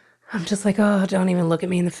 and I'm just like, oh, don't even look at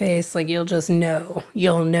me in the face. Like, you'll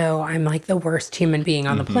know I'm like the worst human being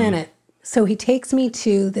on the planet. So he takes me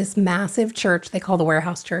to this massive church they call the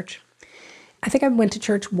Warehouse Church. I think I went to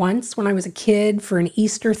church once when I was a kid for an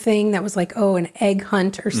Easter thing that was like, an egg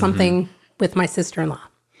hunt or something with my sister-in-law.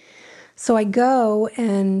 So I go,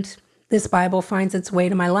 and this Bible finds its way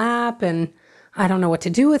to my lap, and I don't know what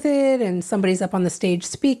to do with it. And somebody's up on the stage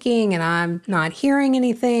speaking, and I'm not hearing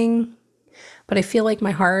anything. But I feel like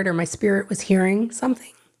my heart or my spirit was hearing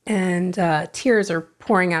something. And tears are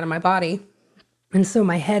pouring out of my body. And so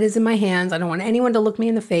my head is in my hands. I don't want anyone to look me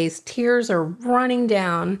in the face. Tears are running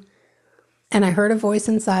down. And I heard a voice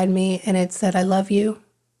inside me, and it said, I love you,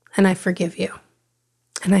 and I forgive you.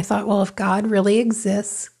 And I thought, well, if God really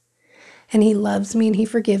exists, and he loves me and he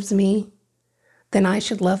forgives me, then I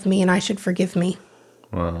should love me and I should forgive me.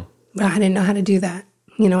 Wow. But I didn't know how to do that.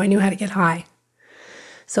 I knew how to get high.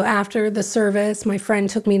 So after the service, my friend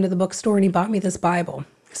took me into the bookstore and he bought me this Bible.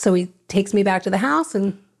 So he takes me back to the house,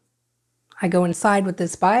 and I go inside with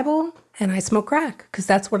this Bible and I smoke crack because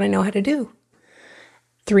that's what I know how to do.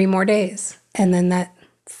 3 more days. And then that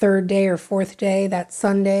 3rd day or 4th day, that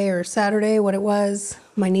Sunday or Saturday, what it was,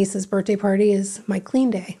 my niece's birthday party is my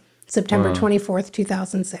clean day, September 24th,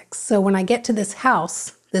 2006. So when I get to this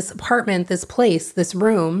house, this apartment, this place, this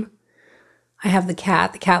room, I have the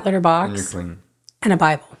cat litter box, And you're clean. and a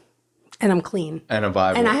Bible. And I'm clean. And a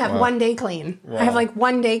Bible. And I have 1 day clean. Wow. I have like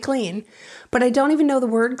 1 day clean. But I don't even know the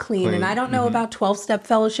word clean. And I don't know about 12-step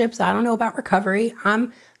fellowships. I don't know about recovery.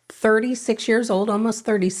 I'm 36 years old, almost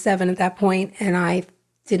 37 at that point, and I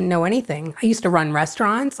didn't know anything. I used to run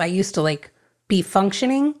restaurants. I used to be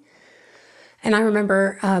functioning. And I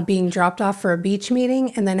remember being dropped off for a beach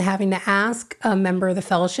meeting and then having to ask a member of the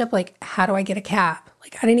fellowship, how do I get a cab?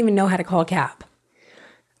 I didn't even know how to call a cab.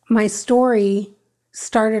 My story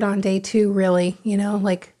started on day 2, really,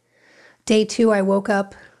 day 2, I woke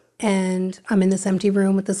up and I'm in this empty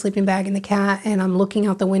room with the sleeping bag and the cat, and I'm looking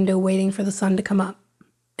out the window waiting for the sun to come up.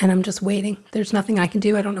 And I'm just waiting. There's nothing I can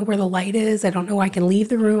do. I don't know where the light is. I don't know I can leave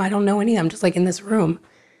the room. I don't know anything. I'm just in this room.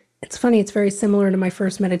 It's funny. It's very similar to my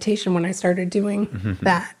first meditation when I started doing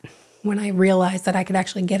that, when I realized that I could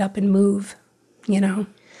actually get up and move,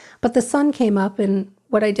 But the sun came up, and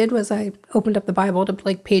what I did was I opened up the Bible to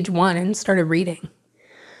page 1 and started reading.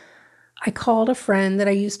 I called a friend that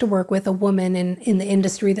I used to work with, a woman in the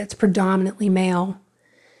industry that's predominantly male.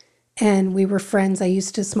 And we were friends. I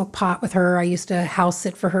used to smoke pot with her. I used to house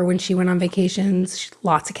sit for her when she went on vacations.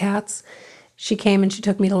 Lots of cats. She came and she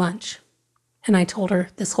took me to lunch. And I told her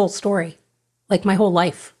this whole story, my whole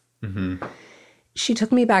life. Mm-hmm. She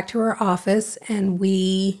took me back to her office, and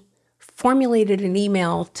we formulated an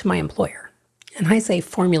email to my employer. And I say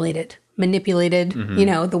formulated, manipulated,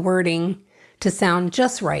 the wording to sound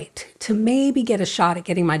just right, to maybe get a shot at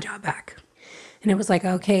getting my job back. And it was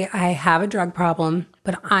okay, I have a drug problem,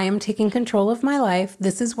 but I am taking control of my life.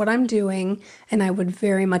 This is what I'm doing. And I would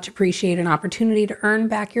very much appreciate an opportunity to earn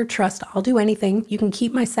back your trust. I'll do anything. You can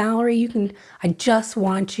keep my salary. I just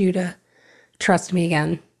want you to trust me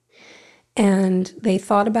again. And they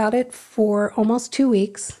thought about it for almost 2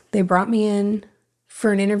 weeks. They brought me in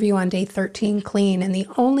for an interview on day 13 clean. And the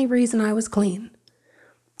only reason I was clean,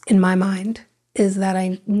 in my mind, is that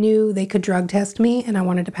I knew they could drug test me, and I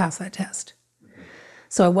wanted to pass that test.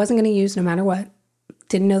 So I wasn't going to use no matter what.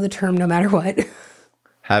 Didn't know the term no matter what.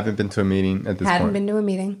 Haven't been to a meeting at this point. Hadn't been to a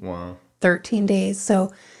meeting. Wow. 13 days.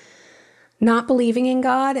 So not believing in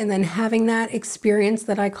God, and then having that experience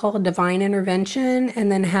that I call a divine intervention,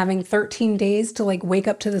 and then having 13 days to wake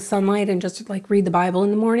up to the sunlight and just read the Bible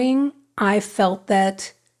in the morning, I felt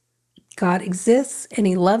that God exists and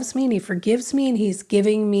he loves me and he forgives me and he's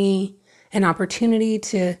giving me an opportunity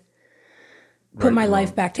to put my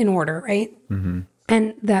life back in order, right? Mm-hmm.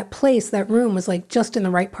 And that place, that room was just in the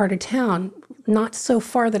right part of town, not so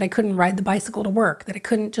far that I couldn't ride the bicycle to work, that I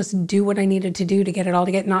couldn't just do what I needed to do to get it all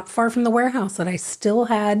to get not far from the warehouse, that I still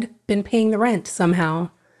had been paying the rent somehow.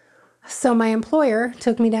 So my employer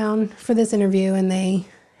took me down for this interview, and they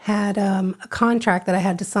had a contract that I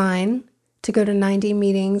had to sign to go to 90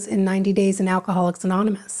 meetings in 90 days in Alcoholics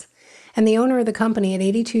Anonymous. And the owner of the company at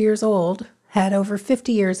 82 years old had over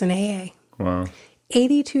 50 years in AA. Wow.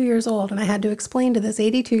 82 years old. And I had to explain to this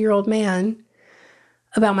 82-year-old man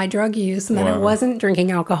about my drug use and that I wasn't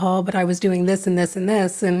drinking alcohol, but I was doing this and this and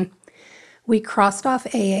this. And we crossed off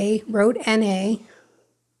AA, wrote NA,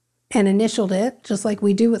 and initialed it, just like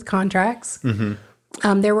we do with contracts.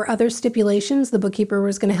 There were other stipulations. The bookkeeper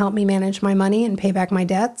was going to help me manage my money and pay back my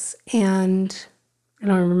debts. And I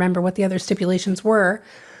don't remember what the other stipulations were,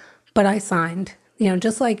 but I signed. You know,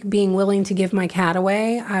 just like being willing to give my cat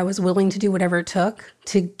away, I was willing to do whatever it took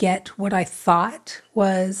to get what I thought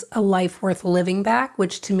was a life worth living back,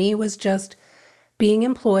 which to me was just being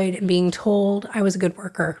employed and being told I was a good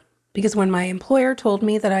worker. Because when my employer told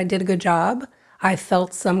me that I did a good job, I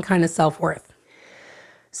felt some kind of self-worth.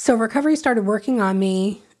 So recovery started working on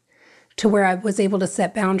me to where I was able to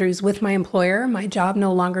set boundaries with my employer. My job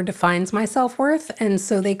no longer defines my self-worth, and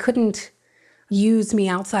so they couldn't use me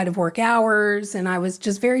outside of work hours. And I was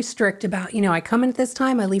just very strict about, I come in at this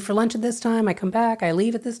time, I leave for lunch at this time, I come back, I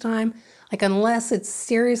leave at this time. Like, unless it's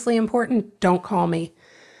seriously important, don't call me,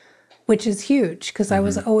 which is huge because I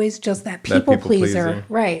was always just that people pleaser.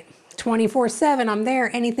 Right. 24/7, I'm there,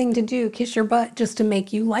 anything to do, kiss your butt just to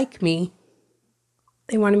make you like me.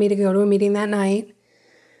 They wanted me to go to a meeting that night,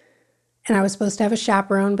 and I was supposed to have a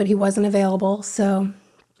chaperone, but he wasn't available. So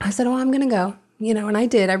I said, I'm going to go. And I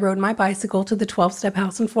did. I rode my bicycle to the 12-step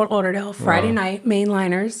house in Fort Lauderdale, Friday night,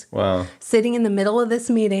 mainliners. Wow. Sitting in the middle of this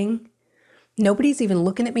meeting. Nobody's even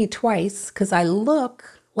looking at me twice because I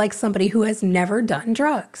look like somebody who has never done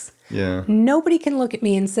drugs. Yeah. Nobody can look at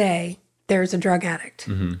me and say, there's a drug addict.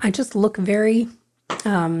 I just look very like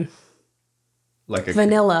a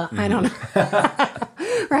vanilla. I don't know.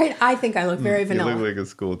 Right? I think I look very vanilla. You look like a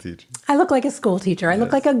school teacher. I look like a school teacher. I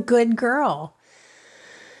look like a good girl.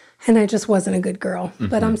 And I just wasn't a good girl.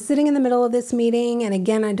 But I'm sitting in the middle of this meeting, and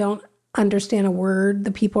again, I don't understand a word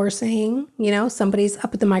the people are saying. Somebody's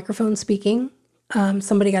up at the microphone speaking.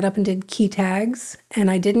 Somebody got up and did key tags,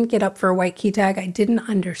 and I didn't get up for a white key tag. I didn't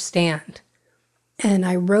understand. And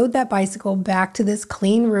I rode that bicycle back to this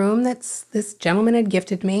clean room that's this gentleman had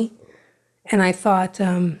gifted me. And I thought,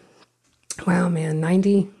 wow, man,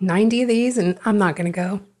 90 of these, and I'm not going to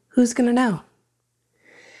go. Who's going to know?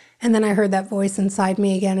 And then I heard that voice inside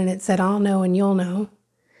me again, and it said, I'll know and you'll know.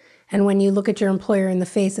 And when you look at your employer in the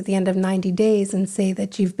face at the end of 90 days and say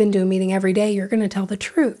that you've been to a meeting every day, you're going to tell the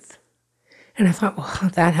truth. And I thought,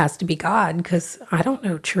 well, that has to be God, because I don't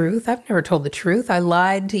know truth. I've never told the truth. I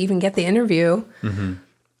lied to even get the interview.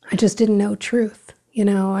 I just didn't know truth.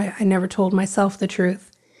 I never told myself the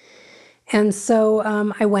truth. And so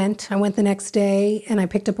I went the next day, and I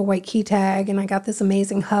picked up a white key tag, and I got this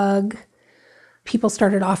amazing hug. People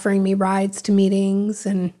started offering me rides to meetings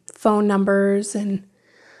and phone numbers. And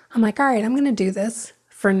I'm like, all right, I'm going to do this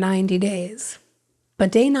for 90 days.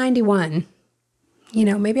 But day 91,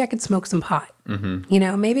 maybe I could smoke some pot.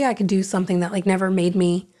 Maybe I could do something that never made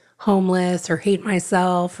me homeless or hate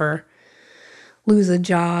myself or lose a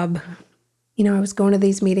job. I was going to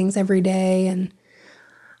these meetings every day, and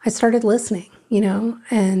I started listening,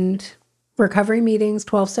 and recovery meetings,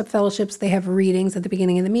 12-step fellowships, they have readings at the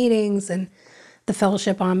beginning of the meetings, and the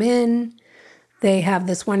fellowship I'm in, they have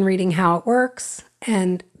this one reading, How It Works.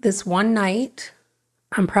 And this one night,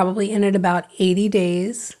 I'm probably in it about 80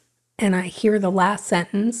 days, and I hear the last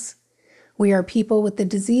sentence, we are people with the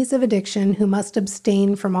disease of addiction who must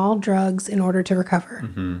abstain from all drugs in order to recover.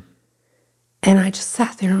 And I just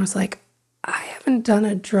sat there and was like, I haven't done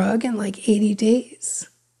a drug in 80 days.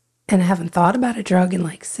 And I haven't thought about a drug in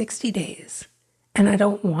 60 days. And I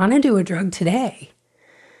don't want to do a drug today.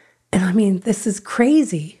 And I mean, this is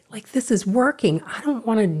crazy. This is working. I don't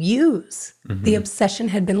want to use. The obsession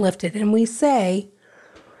had been lifted. And we say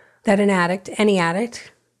that an addict, any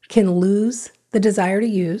addict, can lose the desire to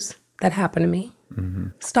use. That happened to me.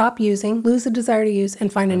 Stop using, lose the desire to use,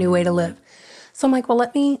 and find a new way to live. So I'm like, well,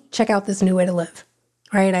 let me check out this new way to live.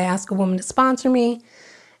 Right? I ask a woman to sponsor me,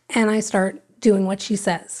 and I start doing what she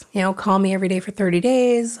says. Call me every day for 30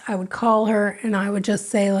 days. I would call her, and I would just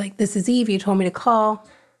say, this is Eve. You told me to call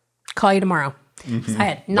you tomorrow. I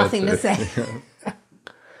had nothing to say.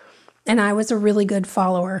 And I was a really good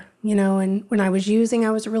follower, and when I was using,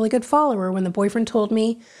 I was a really good follower. When the boyfriend told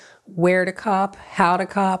me where to cop, how to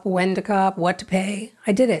cop, when to cop, what to pay,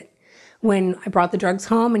 I did it. when I brought the drugs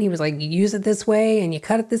home and he was like, you use it this way and you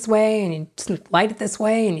cut it this way and you light it this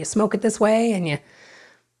way and you smoke it this way and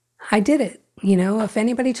I did it. You know, if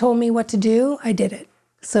anybody told me what to do, I did it.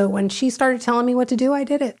 So when she started telling me what to do, I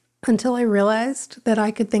did it until I realized that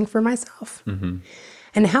I could think for myself. Mm-hmm.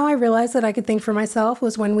 And how I realized that I could think for myself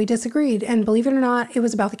was when we disagreed. And believe it or not, it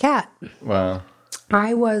was about the cat. Wow.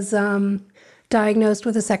 I was diagnosed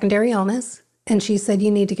with a secondary illness, and she said,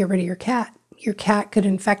 you need to get rid of your cat. Your cat could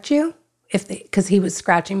infect you because he was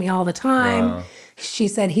scratching me all the time. Wow. She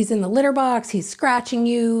said, he's in the litter box. He's scratching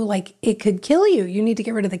you. Like, it could kill you. You need to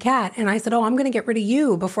get rid of the cat. And I said, oh, I'm going to get rid of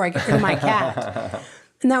you before I get rid of my cat.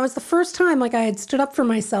 And that was the first time, like, I had stood up for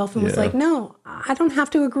myself and was like, no, I don't have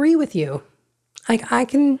to agree with you. Like, I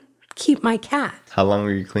can keep my cat. How long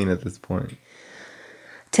were you clean at this point?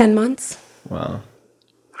 10 months. Wow.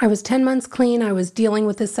 I was 10 months clean. I was dealing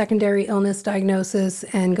with this secondary illness diagnosis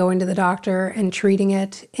and going to the doctor and treating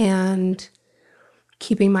it and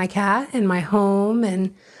keeping my cat and my home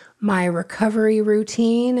and my recovery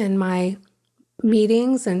routine and my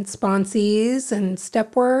meetings and sponsees and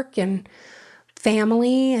step work and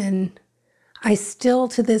family. And I still,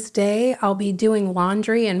 to this day, I'll be doing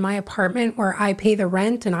laundry in my apartment where I pay the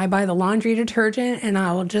rent and I buy the laundry detergent, and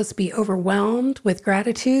I will just be overwhelmed with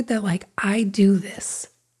gratitude that, like, I do this.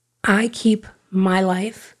 I keep my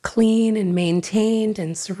life clean and maintained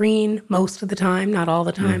and serene most of the time, not all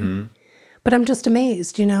the time. Mm-hmm. But I'm just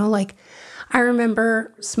amazed, you know, like, I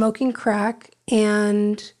remember smoking crack,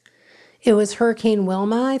 and it was Hurricane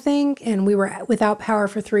Wilma, I think, and we were without power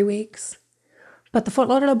for 3 weeks. But the Fort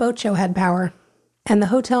Lauderdale Boat Show had power. And the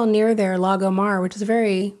hotel near there, Lago Mar, which is a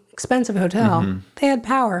very expensive hotel, they had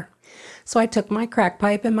power. So I took my crack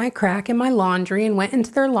pipe and my crack and my laundry and went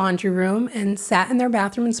into their laundry room and sat in their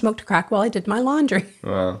bathroom and smoked crack while I did my laundry.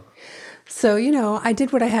 Wow. So, you know, I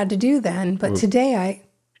did what I had to do then. But today I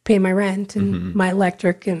pay my rent and my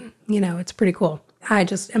electric, and, you know, it's pretty cool. I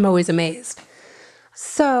just am always amazed.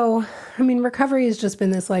 So, I mean, recovery has just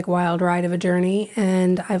been this, like, wild ride of a journey,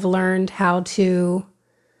 and I've learned how to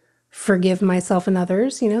forgive myself and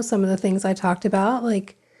others. You know, some of the things I talked about,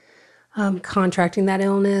 like contracting that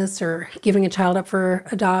illness or giving a child up for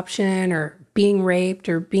adoption or being raped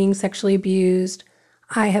or being sexually abused.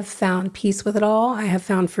 I have found peace with it all. I have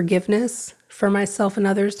found forgiveness for myself and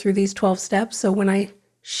others through these 12 steps. So when I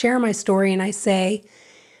share my story and I say,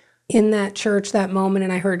 in that church, that moment,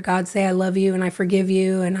 and I heard God say, I love you and I forgive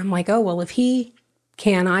you. And I'm like, oh, well, if he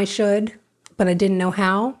can, I should, but I didn't know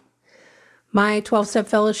how. My 12-step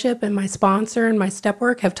fellowship and my sponsor and my step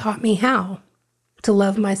work have taught me how to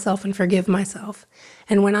love myself and forgive myself.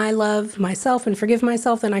 And when I love myself and forgive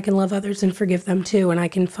myself, then I can love others and forgive them too. And I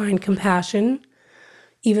can find compassion,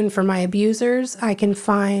 even for my abusers. I can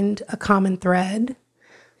find a common thread.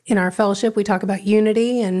 In our fellowship, we talk about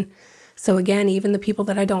unity, and so again, even the people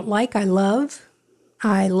that I don't like, I love.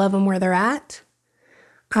 I love them where they're at.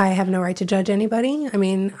 I have no right to judge anybody. I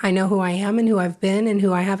mean, I know who I am and who I've been and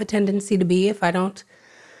who I have a tendency to be if I don't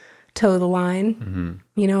toe the line. Mm-hmm.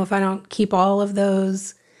 You know, if I don't keep all of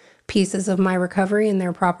those pieces of my recovery in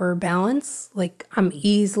their proper balance, like, I'm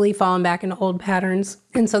easily falling back into old patterns.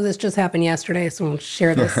 And so this just happened yesterday, so I'll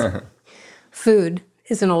share this. Food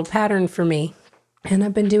is an old pattern for me. And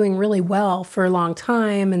I've been doing really well for a long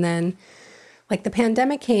time. And then, like, the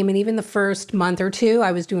pandemic came, and even the first month or two,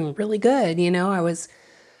 I was doing really good. You know, I was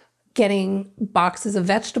getting boxes of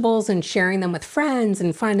vegetables and sharing them with friends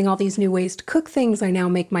and finding all these new ways to cook things. I now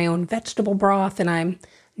make my own vegetable broth, and I'm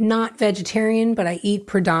not vegetarian, but I eat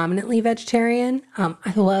predominantly vegetarian.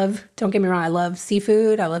 Don't get me wrong, I love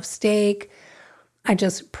seafood. I love steak. I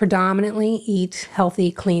just predominantly eat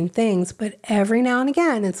healthy, clean things. But every now and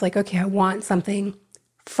again, it's like, okay, I want something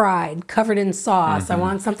fried, covered in sauce. I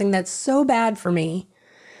want something that's so bad for me.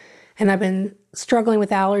 And I've been struggling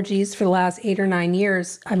with allergies for the last 8 or 9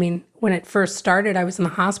 years. I mean, when it first started, I was in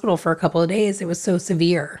the hospital for a couple of days. It was so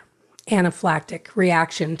severe. Anaphylactic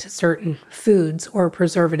reaction to certain foods or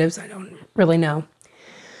preservatives. I don't really know.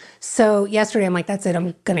 So yesterday, I'm like, that's it.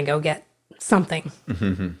 I'm going to go get something.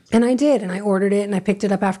 And I did, and I ordered it, and I picked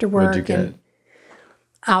it up after work. What'd you get? And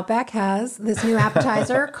Outback has this new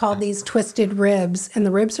appetizer called these twisted ribs, and the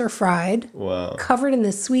ribs are fried, covered in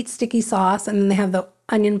this sweet sticky sauce, and then they have the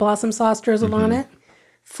onion blossom sauce drizzled on it.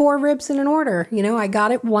 4 ribs in an order. You know, I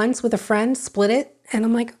got it once with a friend, split it, and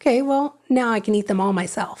I'm like, okay, well, now I can eat them all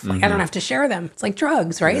myself. Like, I don't have to share them. It's like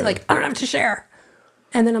drugs, right? Yeah. Like, I don't have to share.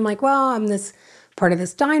 And then I'm like, well, I'm this part of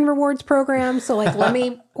this Dine Rewards program, so, like, let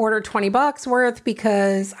me order $20 worth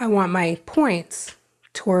because I want my points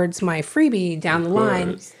towards my freebie down the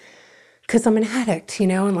line. because I'm an addict,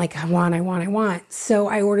 and like I want. So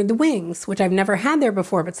I ordered the wings, which I've never had there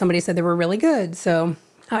before, but somebody said they were really good. So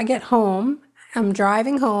I get home, I'm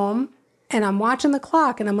driving home, and I'm watching the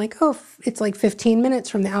clock, and I'm like, oh, it's like 15 minutes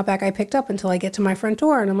from the Outback I picked up until I get to my front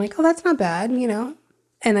door. And I'm like, oh, that's not bad, And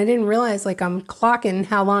I didn't realize like I'm clocking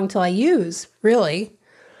how long till I use, really.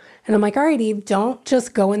 And I'm like, all right, Eve, don't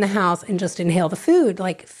just go in the house and just inhale the food.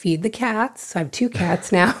 Like, feed the cats. I have 2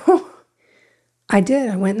 cats now. I did.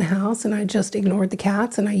 I went in the house and I just ignored the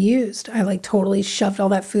cats and I used. I like totally shoved all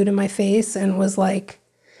that food in my face and was like,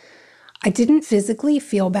 I didn't physically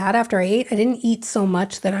feel bad after I ate. I didn't eat so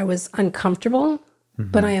much that I was uncomfortable,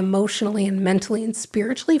 but I emotionally and mentally and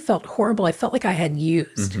spiritually felt horrible. I felt like I had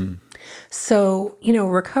used. So,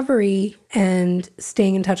 recovery and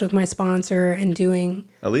staying in touch with my sponsor and doing...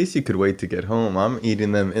 At least you could wait to get home. I'm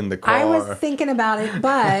eating them in the car. I was thinking about it,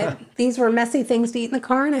 but these were messy things to eat in the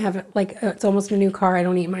car, and I have it's almost a new car. I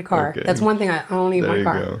don't eat in my car. Okay. That's one thing I don't eat in my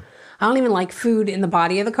car. Go. I don't even like food in the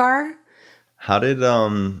body of the car. How did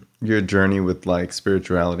your journey with like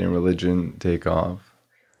spirituality and religion take off?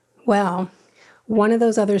 Well, one of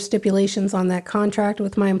those other stipulations on that contract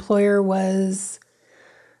with my employer was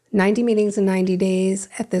 90 meetings in 90 days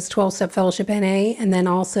at this 12-step fellowship NA, and then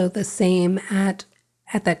also the same at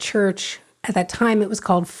that church. At that time, it was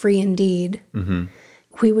called Free Indeed. Mm-hmm.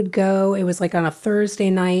 We would go. It was like on a Thursday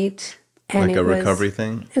night. And like a recovery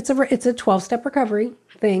thing? It's a 12-step recovery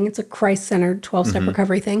thing. It's a Christ-centered 12-step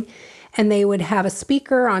recovery thing. And they would have a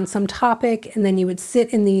speaker on some topic, and then you would sit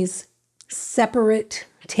in these separate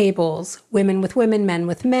tables, women with women, men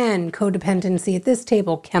with men, codependency at this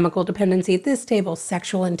table, chemical dependency at this table,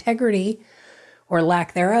 sexual integrity or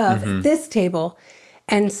lack thereof at this table.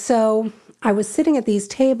 And so I was sitting at these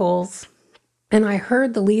tables and I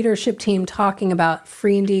heard the leadership team talking about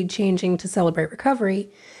Free Indeed changing to Celebrate Recovery.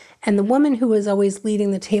 And the woman who was always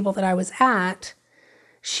leading the table that I was at,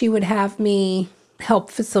 she would have me help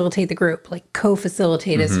facilitate the group, like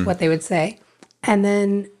co-facilitate is what they would say. And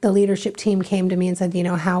then the leadership team came to me and said,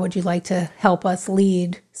 how would you like to help us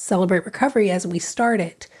lead Celebrate Recovery as we start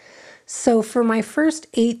it? So for my first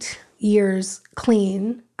 8 years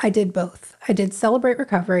clean, I did both. I did Celebrate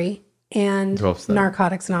Recovery and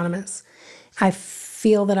Narcotics Anonymous. I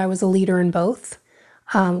feel that I was a leader in both.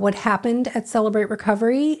 What happened at Celebrate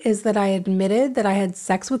Recovery is that I admitted that I had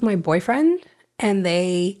sex with my boyfriend, and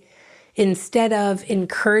they... instead of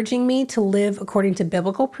encouraging me to live according to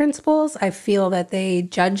biblical principles, I feel that they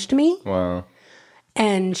judged me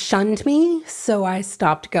and shunned me, so I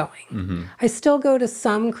stopped going. I still go to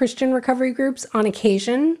some Christian recovery groups on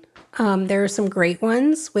occasion. There are some great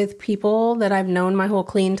ones with people that I've known my whole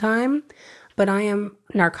clean time, but I am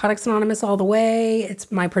Narcotics Anonymous all the way.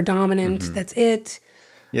 It's my predominant, that's it.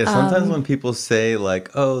 Yeah, sometimes when people say like,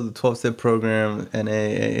 oh, the 12-step program,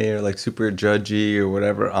 NAAA, are like super judgy or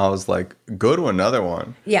whatever, I was like, go to another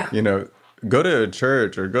one. Yeah. Go to a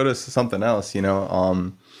church or go to something else,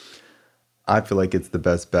 I feel like it's the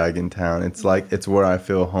best bag in town. It's like, it's where I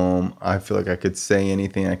feel home. I feel like I could say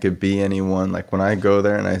anything. I could be anyone. Like when I go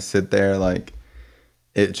there and I sit there, like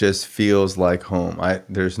it just feels like home.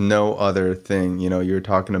 There's no other thing, you're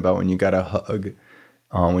talking about when you got a hug.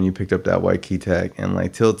 When you picked up that white key tag, and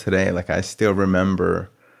like till today, like I still remember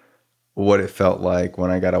what it felt like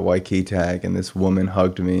when I got a white key tag and this woman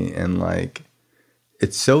hugged me, and like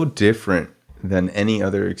it's so different than any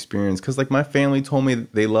other experience, because like my family told me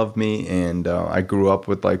they loved me, and I grew up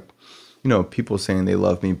with like people saying they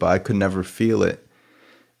love me, but I could never feel it.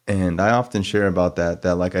 And I often share about that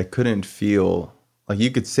like I couldn't feel, like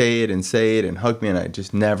you could say it and hug me, and I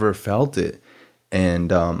just never felt it.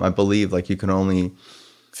 And I believe like you can only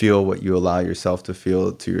feel what you allow yourself to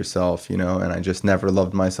feel to yourself, and I just never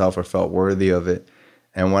loved myself or felt worthy of it.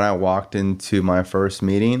 And when I walked into my first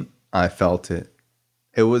meeting, I felt it.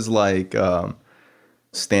 It was like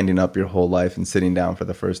standing up your whole life and sitting down for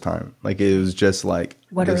the first time. Like it was just like...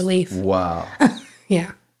 What a relief. Wow.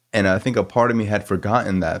 Yeah. And I think a part of me had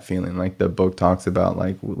forgotten that feeling. Like the book talks about,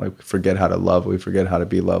 like forget how to love, we forget how to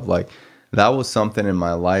be loved. Like that was something in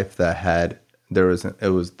my life that had...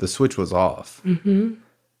 the switch was off. Mm-hmm.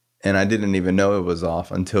 And I didn't even know it was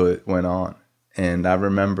off until it went on. And I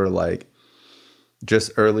remember like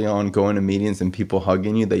just early on going to meetings and people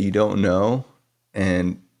hugging you that you don't know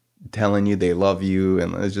and telling you they love you.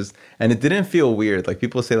 And it didn't feel weird. Like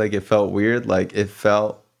people say like it felt weird. Like it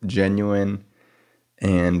felt genuine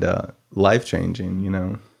and life-changing,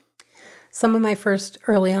 Some of my first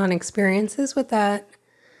early on experiences with that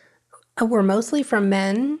were mostly from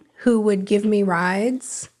men who would give me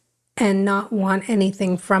rides and not want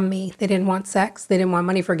anything from me. They didn't want sex. They didn't want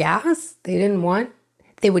money for gas. They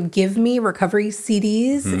They would give me recovery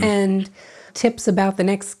CDs and tips about the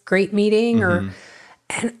next great meeting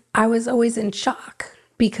and I was always in shock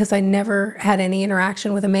because I never had any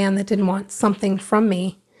interaction with a man that didn't want something from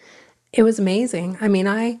me. It was amazing. I mean,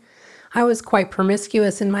 I was quite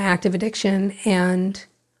promiscuous in my active addiction, and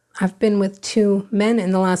I've been with 2 men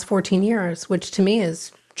in the last 14 years, which to me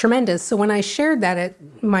is tremendous. So when I shared that at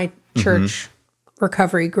my church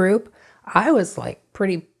recovery group, I was like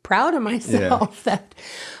pretty proud of myself.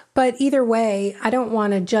 But either way, I don't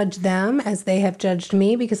want to judge them as they have judged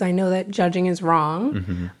me because I know that judging is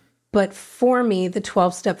wrong. But for me, the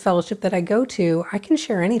 12-step fellowship that I go to, I can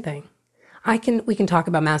share anything. We can talk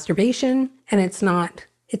about masturbation, and it's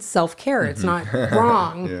self-care. It's not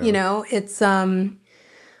wrong. You know,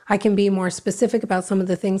 I can be more specific about some of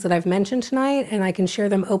the things that I've mentioned tonight, and I can share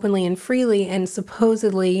them openly and freely. And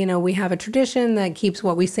supposedly, you know, we have a tradition that keeps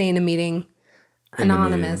what we say in a meeting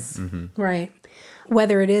anonymous. Right.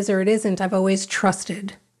 Whether it is or it isn't, I've always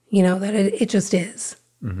trusted, you know, that it just is.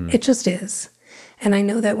 It just is. And I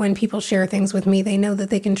know that when people share things with me, they know that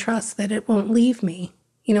they can trust that it won't leave me.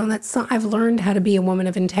 You know, I've learned how to be a woman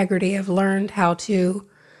of integrity. I've learned how to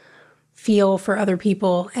feel for other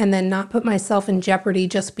people and then not put myself in jeopardy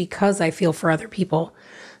just because I feel for other people.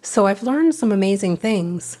 So I've learned some amazing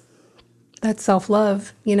things. That's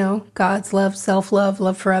self-love, you know, God's love, self-love,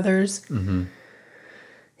 love for others.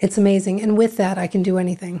 It's amazing. And with that, I can do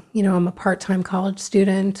anything. You know, I'm a part-time college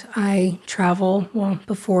student. I travel, well,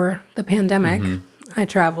 before the pandemic, I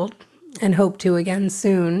traveled and hope to again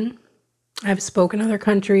soon. I've spoken other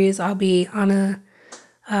countries. I'll be on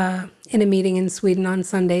in a meeting in Sweden on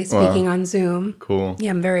Sunday, speaking on Zoom. Cool. Yeah,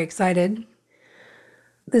 I'm very excited.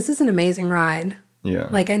 This is an amazing ride. Yeah.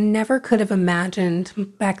 Like I never could have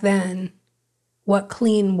imagined back then what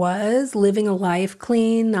clean was, living a life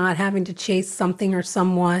clean, not having to chase something or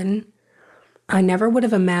someone. I never would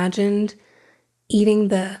have imagined eating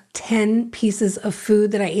the 10 pieces of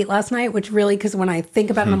food that I ate last night, which really, because when I think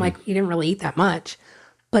about it, I'm like, you didn't really eat that much.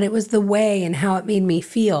 But it was the way and how it made me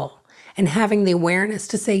feel and having the awareness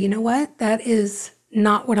to say, you know what, that is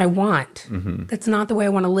not what I want. That's not the way I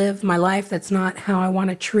want to live my life. That's not how I want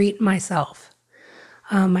to treat myself.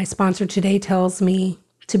 My sponsor today tells me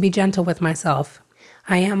to be gentle with myself.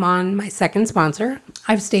 I am on my second sponsor.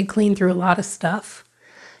 I've stayed clean through a lot of stuff.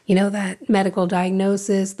 You know, that medical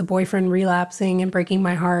diagnosis, the boyfriend relapsing and breaking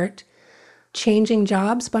my heart, changing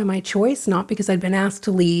jobs by my choice, not because I'd been asked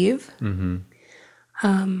to leave.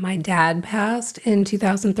 My dad passed in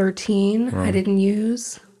 2013. I didn't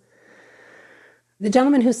use. The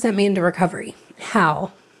gentleman who sent me into recovery,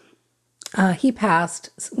 Hal, he passed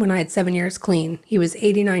when I had 7 years clean. He was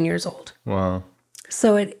 89 years old. Wow.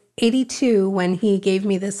 So at 82, when he gave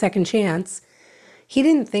me the second chance, he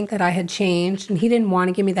didn't think that I had changed and he didn't want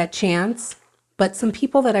to give me that chance. But some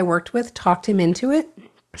people that I worked with talked him into it.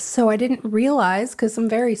 So I didn't realize, because I'm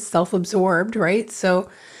very self-absorbed, right? So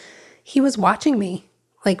he was watching me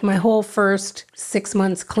like my whole first 6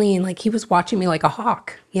 months clean. Like he was watching me like a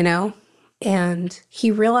hawk, you know? And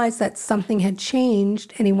he realized that something had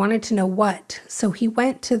changed and he wanted to know what. So he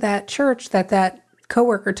went to that church that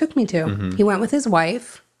coworker took me to. He went with his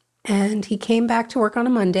wife and he came back to work on a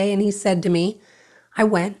Monday and he said to me, I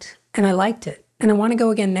went and I liked it and I want to go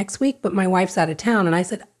again next week, but my wife's out of town. And I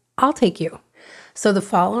said, I'll take you. So the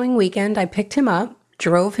following weekend, I picked him up,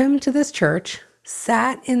 drove him to this church,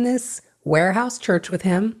 sat in this warehouse church with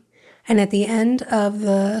him. And at the end of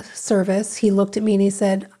the service, he looked at me and he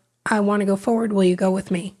said, I want to go forward. Will you go with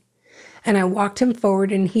me? And I walked him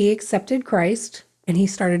forward and he accepted Christ and he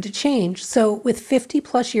started to change. So with 50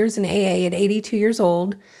 plus years in AA at 82 years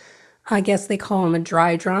old, I guess they call him a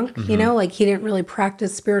dry drunk, you know, like he didn't really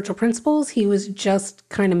practice spiritual principles. He was just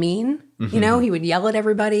kind of mean, you know, he would yell at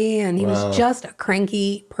everybody and he was just a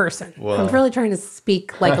cranky person. I'm really trying to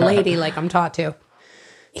speak like a lady, like I'm taught to.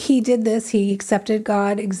 He did this. He accepted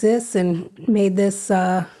God exists and made this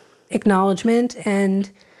acknowledgement. And,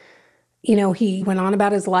 you know, he went on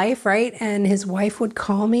about his life, right? And his wife would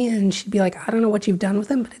call me and she'd be like, I don't know what you've done with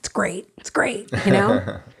him, but it's great. It's great, you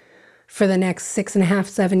know? For the next 6.5,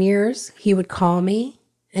 7 years, he would call me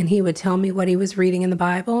and he would tell me what he was reading in the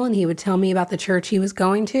Bible and he would tell me about the church he was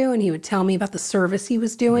going to and he would tell me about the service he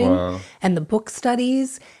was doing and the book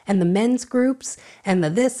studies and the men's groups and the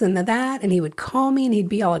this and the that. And he would call me and he'd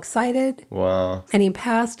be all excited. Wow. And he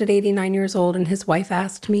passed at 89 years old and his wife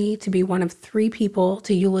asked me to be one of 3 people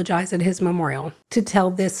to eulogize at his memorial to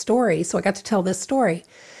tell this story. So I got to tell this story.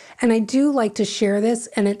 And I do like to share this,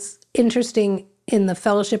 and it's interesting. In the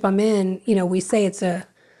fellowship I'm in, you know, we say it's a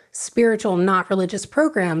spiritual, not religious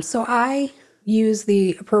program. So I use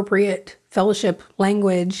the appropriate fellowship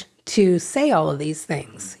language to say all of these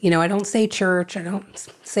things. You know, I don't say church, I don't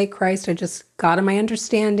say Christ, I just God in my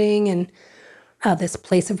understanding and this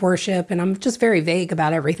place of worship. And I'm just very vague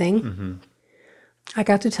about everything. Mm-hmm. I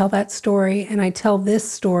got to tell that story, and I tell this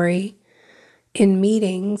story in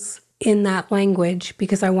meetings in that language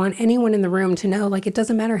because I want anyone in the room to know, like, it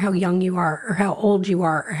doesn't matter how young you are or how old you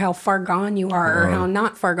are or how far gone you are or how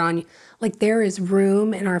not far gone. Like, there is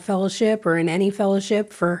room in our fellowship or in any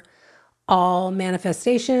fellowship for all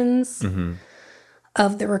manifestations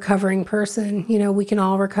of the recovering person. You know, we can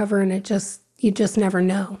all recover, and you just never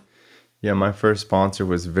know. Yeah, my first sponsor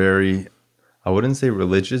was very, I wouldn't say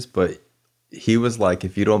religious, but he was like,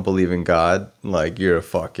 if you don't believe in God, like, you're a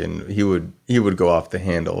fucking, he would go off the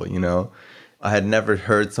handle, you know? I had never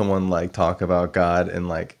heard someone like talk about God in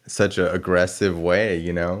like such an aggressive way,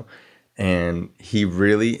 you know? And he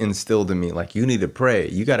really instilled in me, like, you need to pray.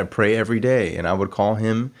 You got to pray every day. And I would call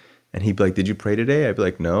him and he'd be like, did you pray today? I'd be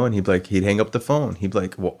like, no. And he'd be like, he'd hang up the phone. He'd be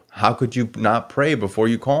like, well, how could you not pray before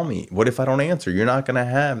you call me? What if I don't answer? You're not going to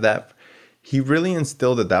have that. He really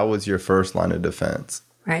instilled that was your first line of defense.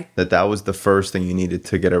 Right. That was the first thing you needed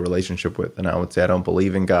to get a relationship with. And I would say, I don't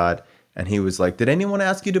believe in God. And he was like, did anyone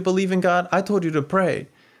ask you to believe in God? I told you to pray.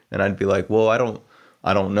 And I'd be like, well, I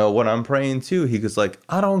don't know what I'm praying to. He was like,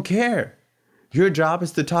 I don't care. Your job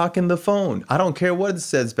is to talk in the phone. I don't care what it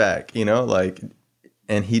says back, you know, like,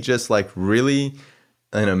 and he just like really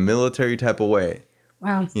in a military type of way.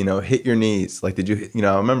 Wow. You know, hit your knees. Like, I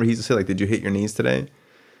remember he used to say, like, did you hit your knees today?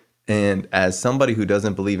 And as somebody who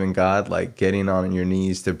doesn't believe in God, like, getting on your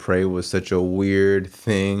knees to pray was such a weird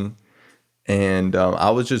thing. And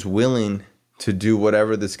I was just willing to do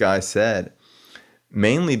whatever this guy said,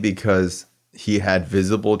 mainly because he had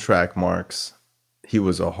visible track marks. He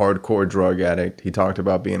was a hardcore drug addict. He talked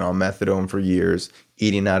about being on methadone for years,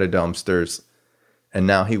 eating out of dumpsters, and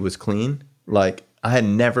now he was clean. Like, I had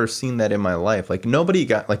never seen that in my life. Like, nobody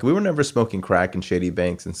got, like, we were never smoking crack in Shady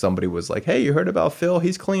Banks and somebody was like, hey, you heard about Phil?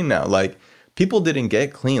 He's clean now. Like, people didn't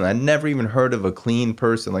get clean. I never even heard of a clean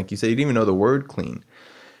person. Like you said, you didn't even know the word clean.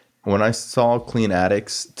 When I saw clean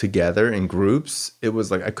addicts together in groups, it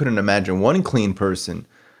was like, I couldn't imagine one clean person,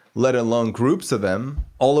 let alone groups of them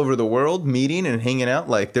all over the world meeting and hanging out.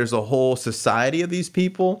 Like, there's a whole society of these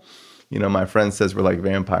people. You know, my friend says we're like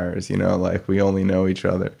vampires, you know, like we only know each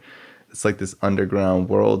other. It's like this underground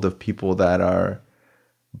world of people that are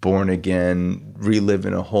born again,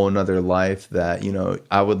 reliving a whole nother life that, you know,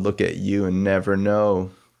 I would look at you and never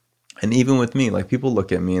know. And even with me, like, people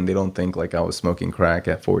look at me and they don't think like I was smoking crack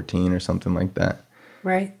at 14 or something like that.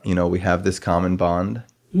 Right. You know, we have this common bond.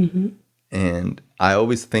 Mm-hmm. And I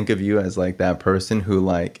always think of you as like that person who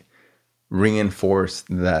like reinforced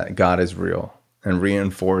that God is real and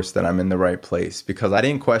reinforced that I'm in the right place, because I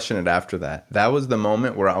didn't question it after that. That was the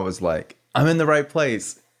moment where I was like, I'm in the right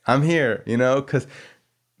place. I'm here, you know, because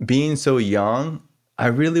being so young, I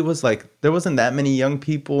really was like, there wasn't that many young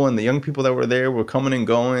people, and the young people that were there were coming and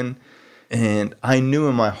going. And I knew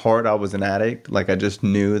in my heart I was an addict. Like, I just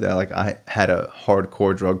knew that like I had a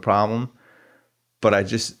hardcore drug problem, but I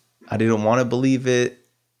didn't want to believe it.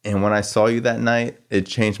 And when I saw you that night, it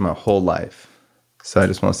changed my whole life. So I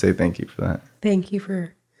just want to say thank you for that. Thank you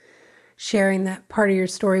for sharing that part of your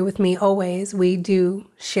story with me. Always, we do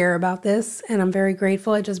share about this, and I'm very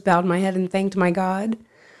grateful. I just bowed my head and thanked my God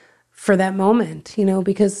for that moment, you know,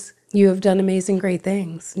 because you have done amazing, great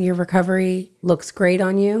things. Your recovery looks great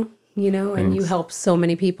on you, you know, and you help so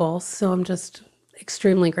many people. So I'm just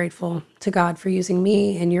extremely grateful to God for using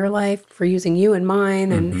me in your life, for using you in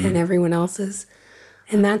mine and everyone else's.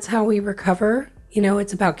 And that's how we recover. You know,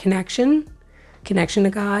 it's about connection to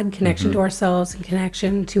God, connection to ourselves, and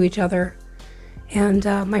connection to each other. And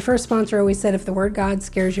my first sponsor always said, if the word God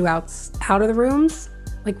scares you out of the rooms,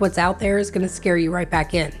 like, what's out there is going to scare you right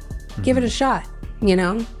back in. Give it a shot, you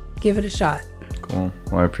know, give it a shot. Cool.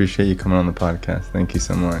 Well, I appreciate you coming on the podcast. Thank you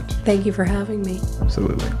so much. Thank you for having me.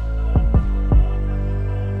 Absolutely.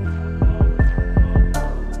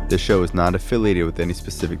 This show is not affiliated with any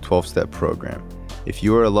specific 12-step program. If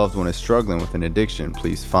you or a loved one is struggling with an addiction,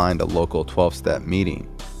 please find a local 12-step meeting.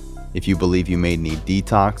 If you believe you may need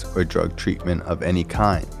detox or drug treatment of any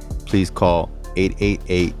kind, please call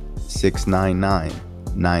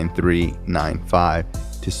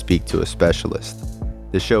 888-699-9395 to speak to a specialist.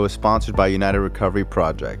 This show is sponsored by United Recovery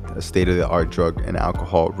Project, a state-of-the-art drug and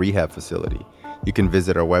alcohol rehab facility. You can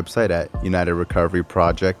visit our website at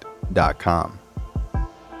unitedrecoveryproject.com.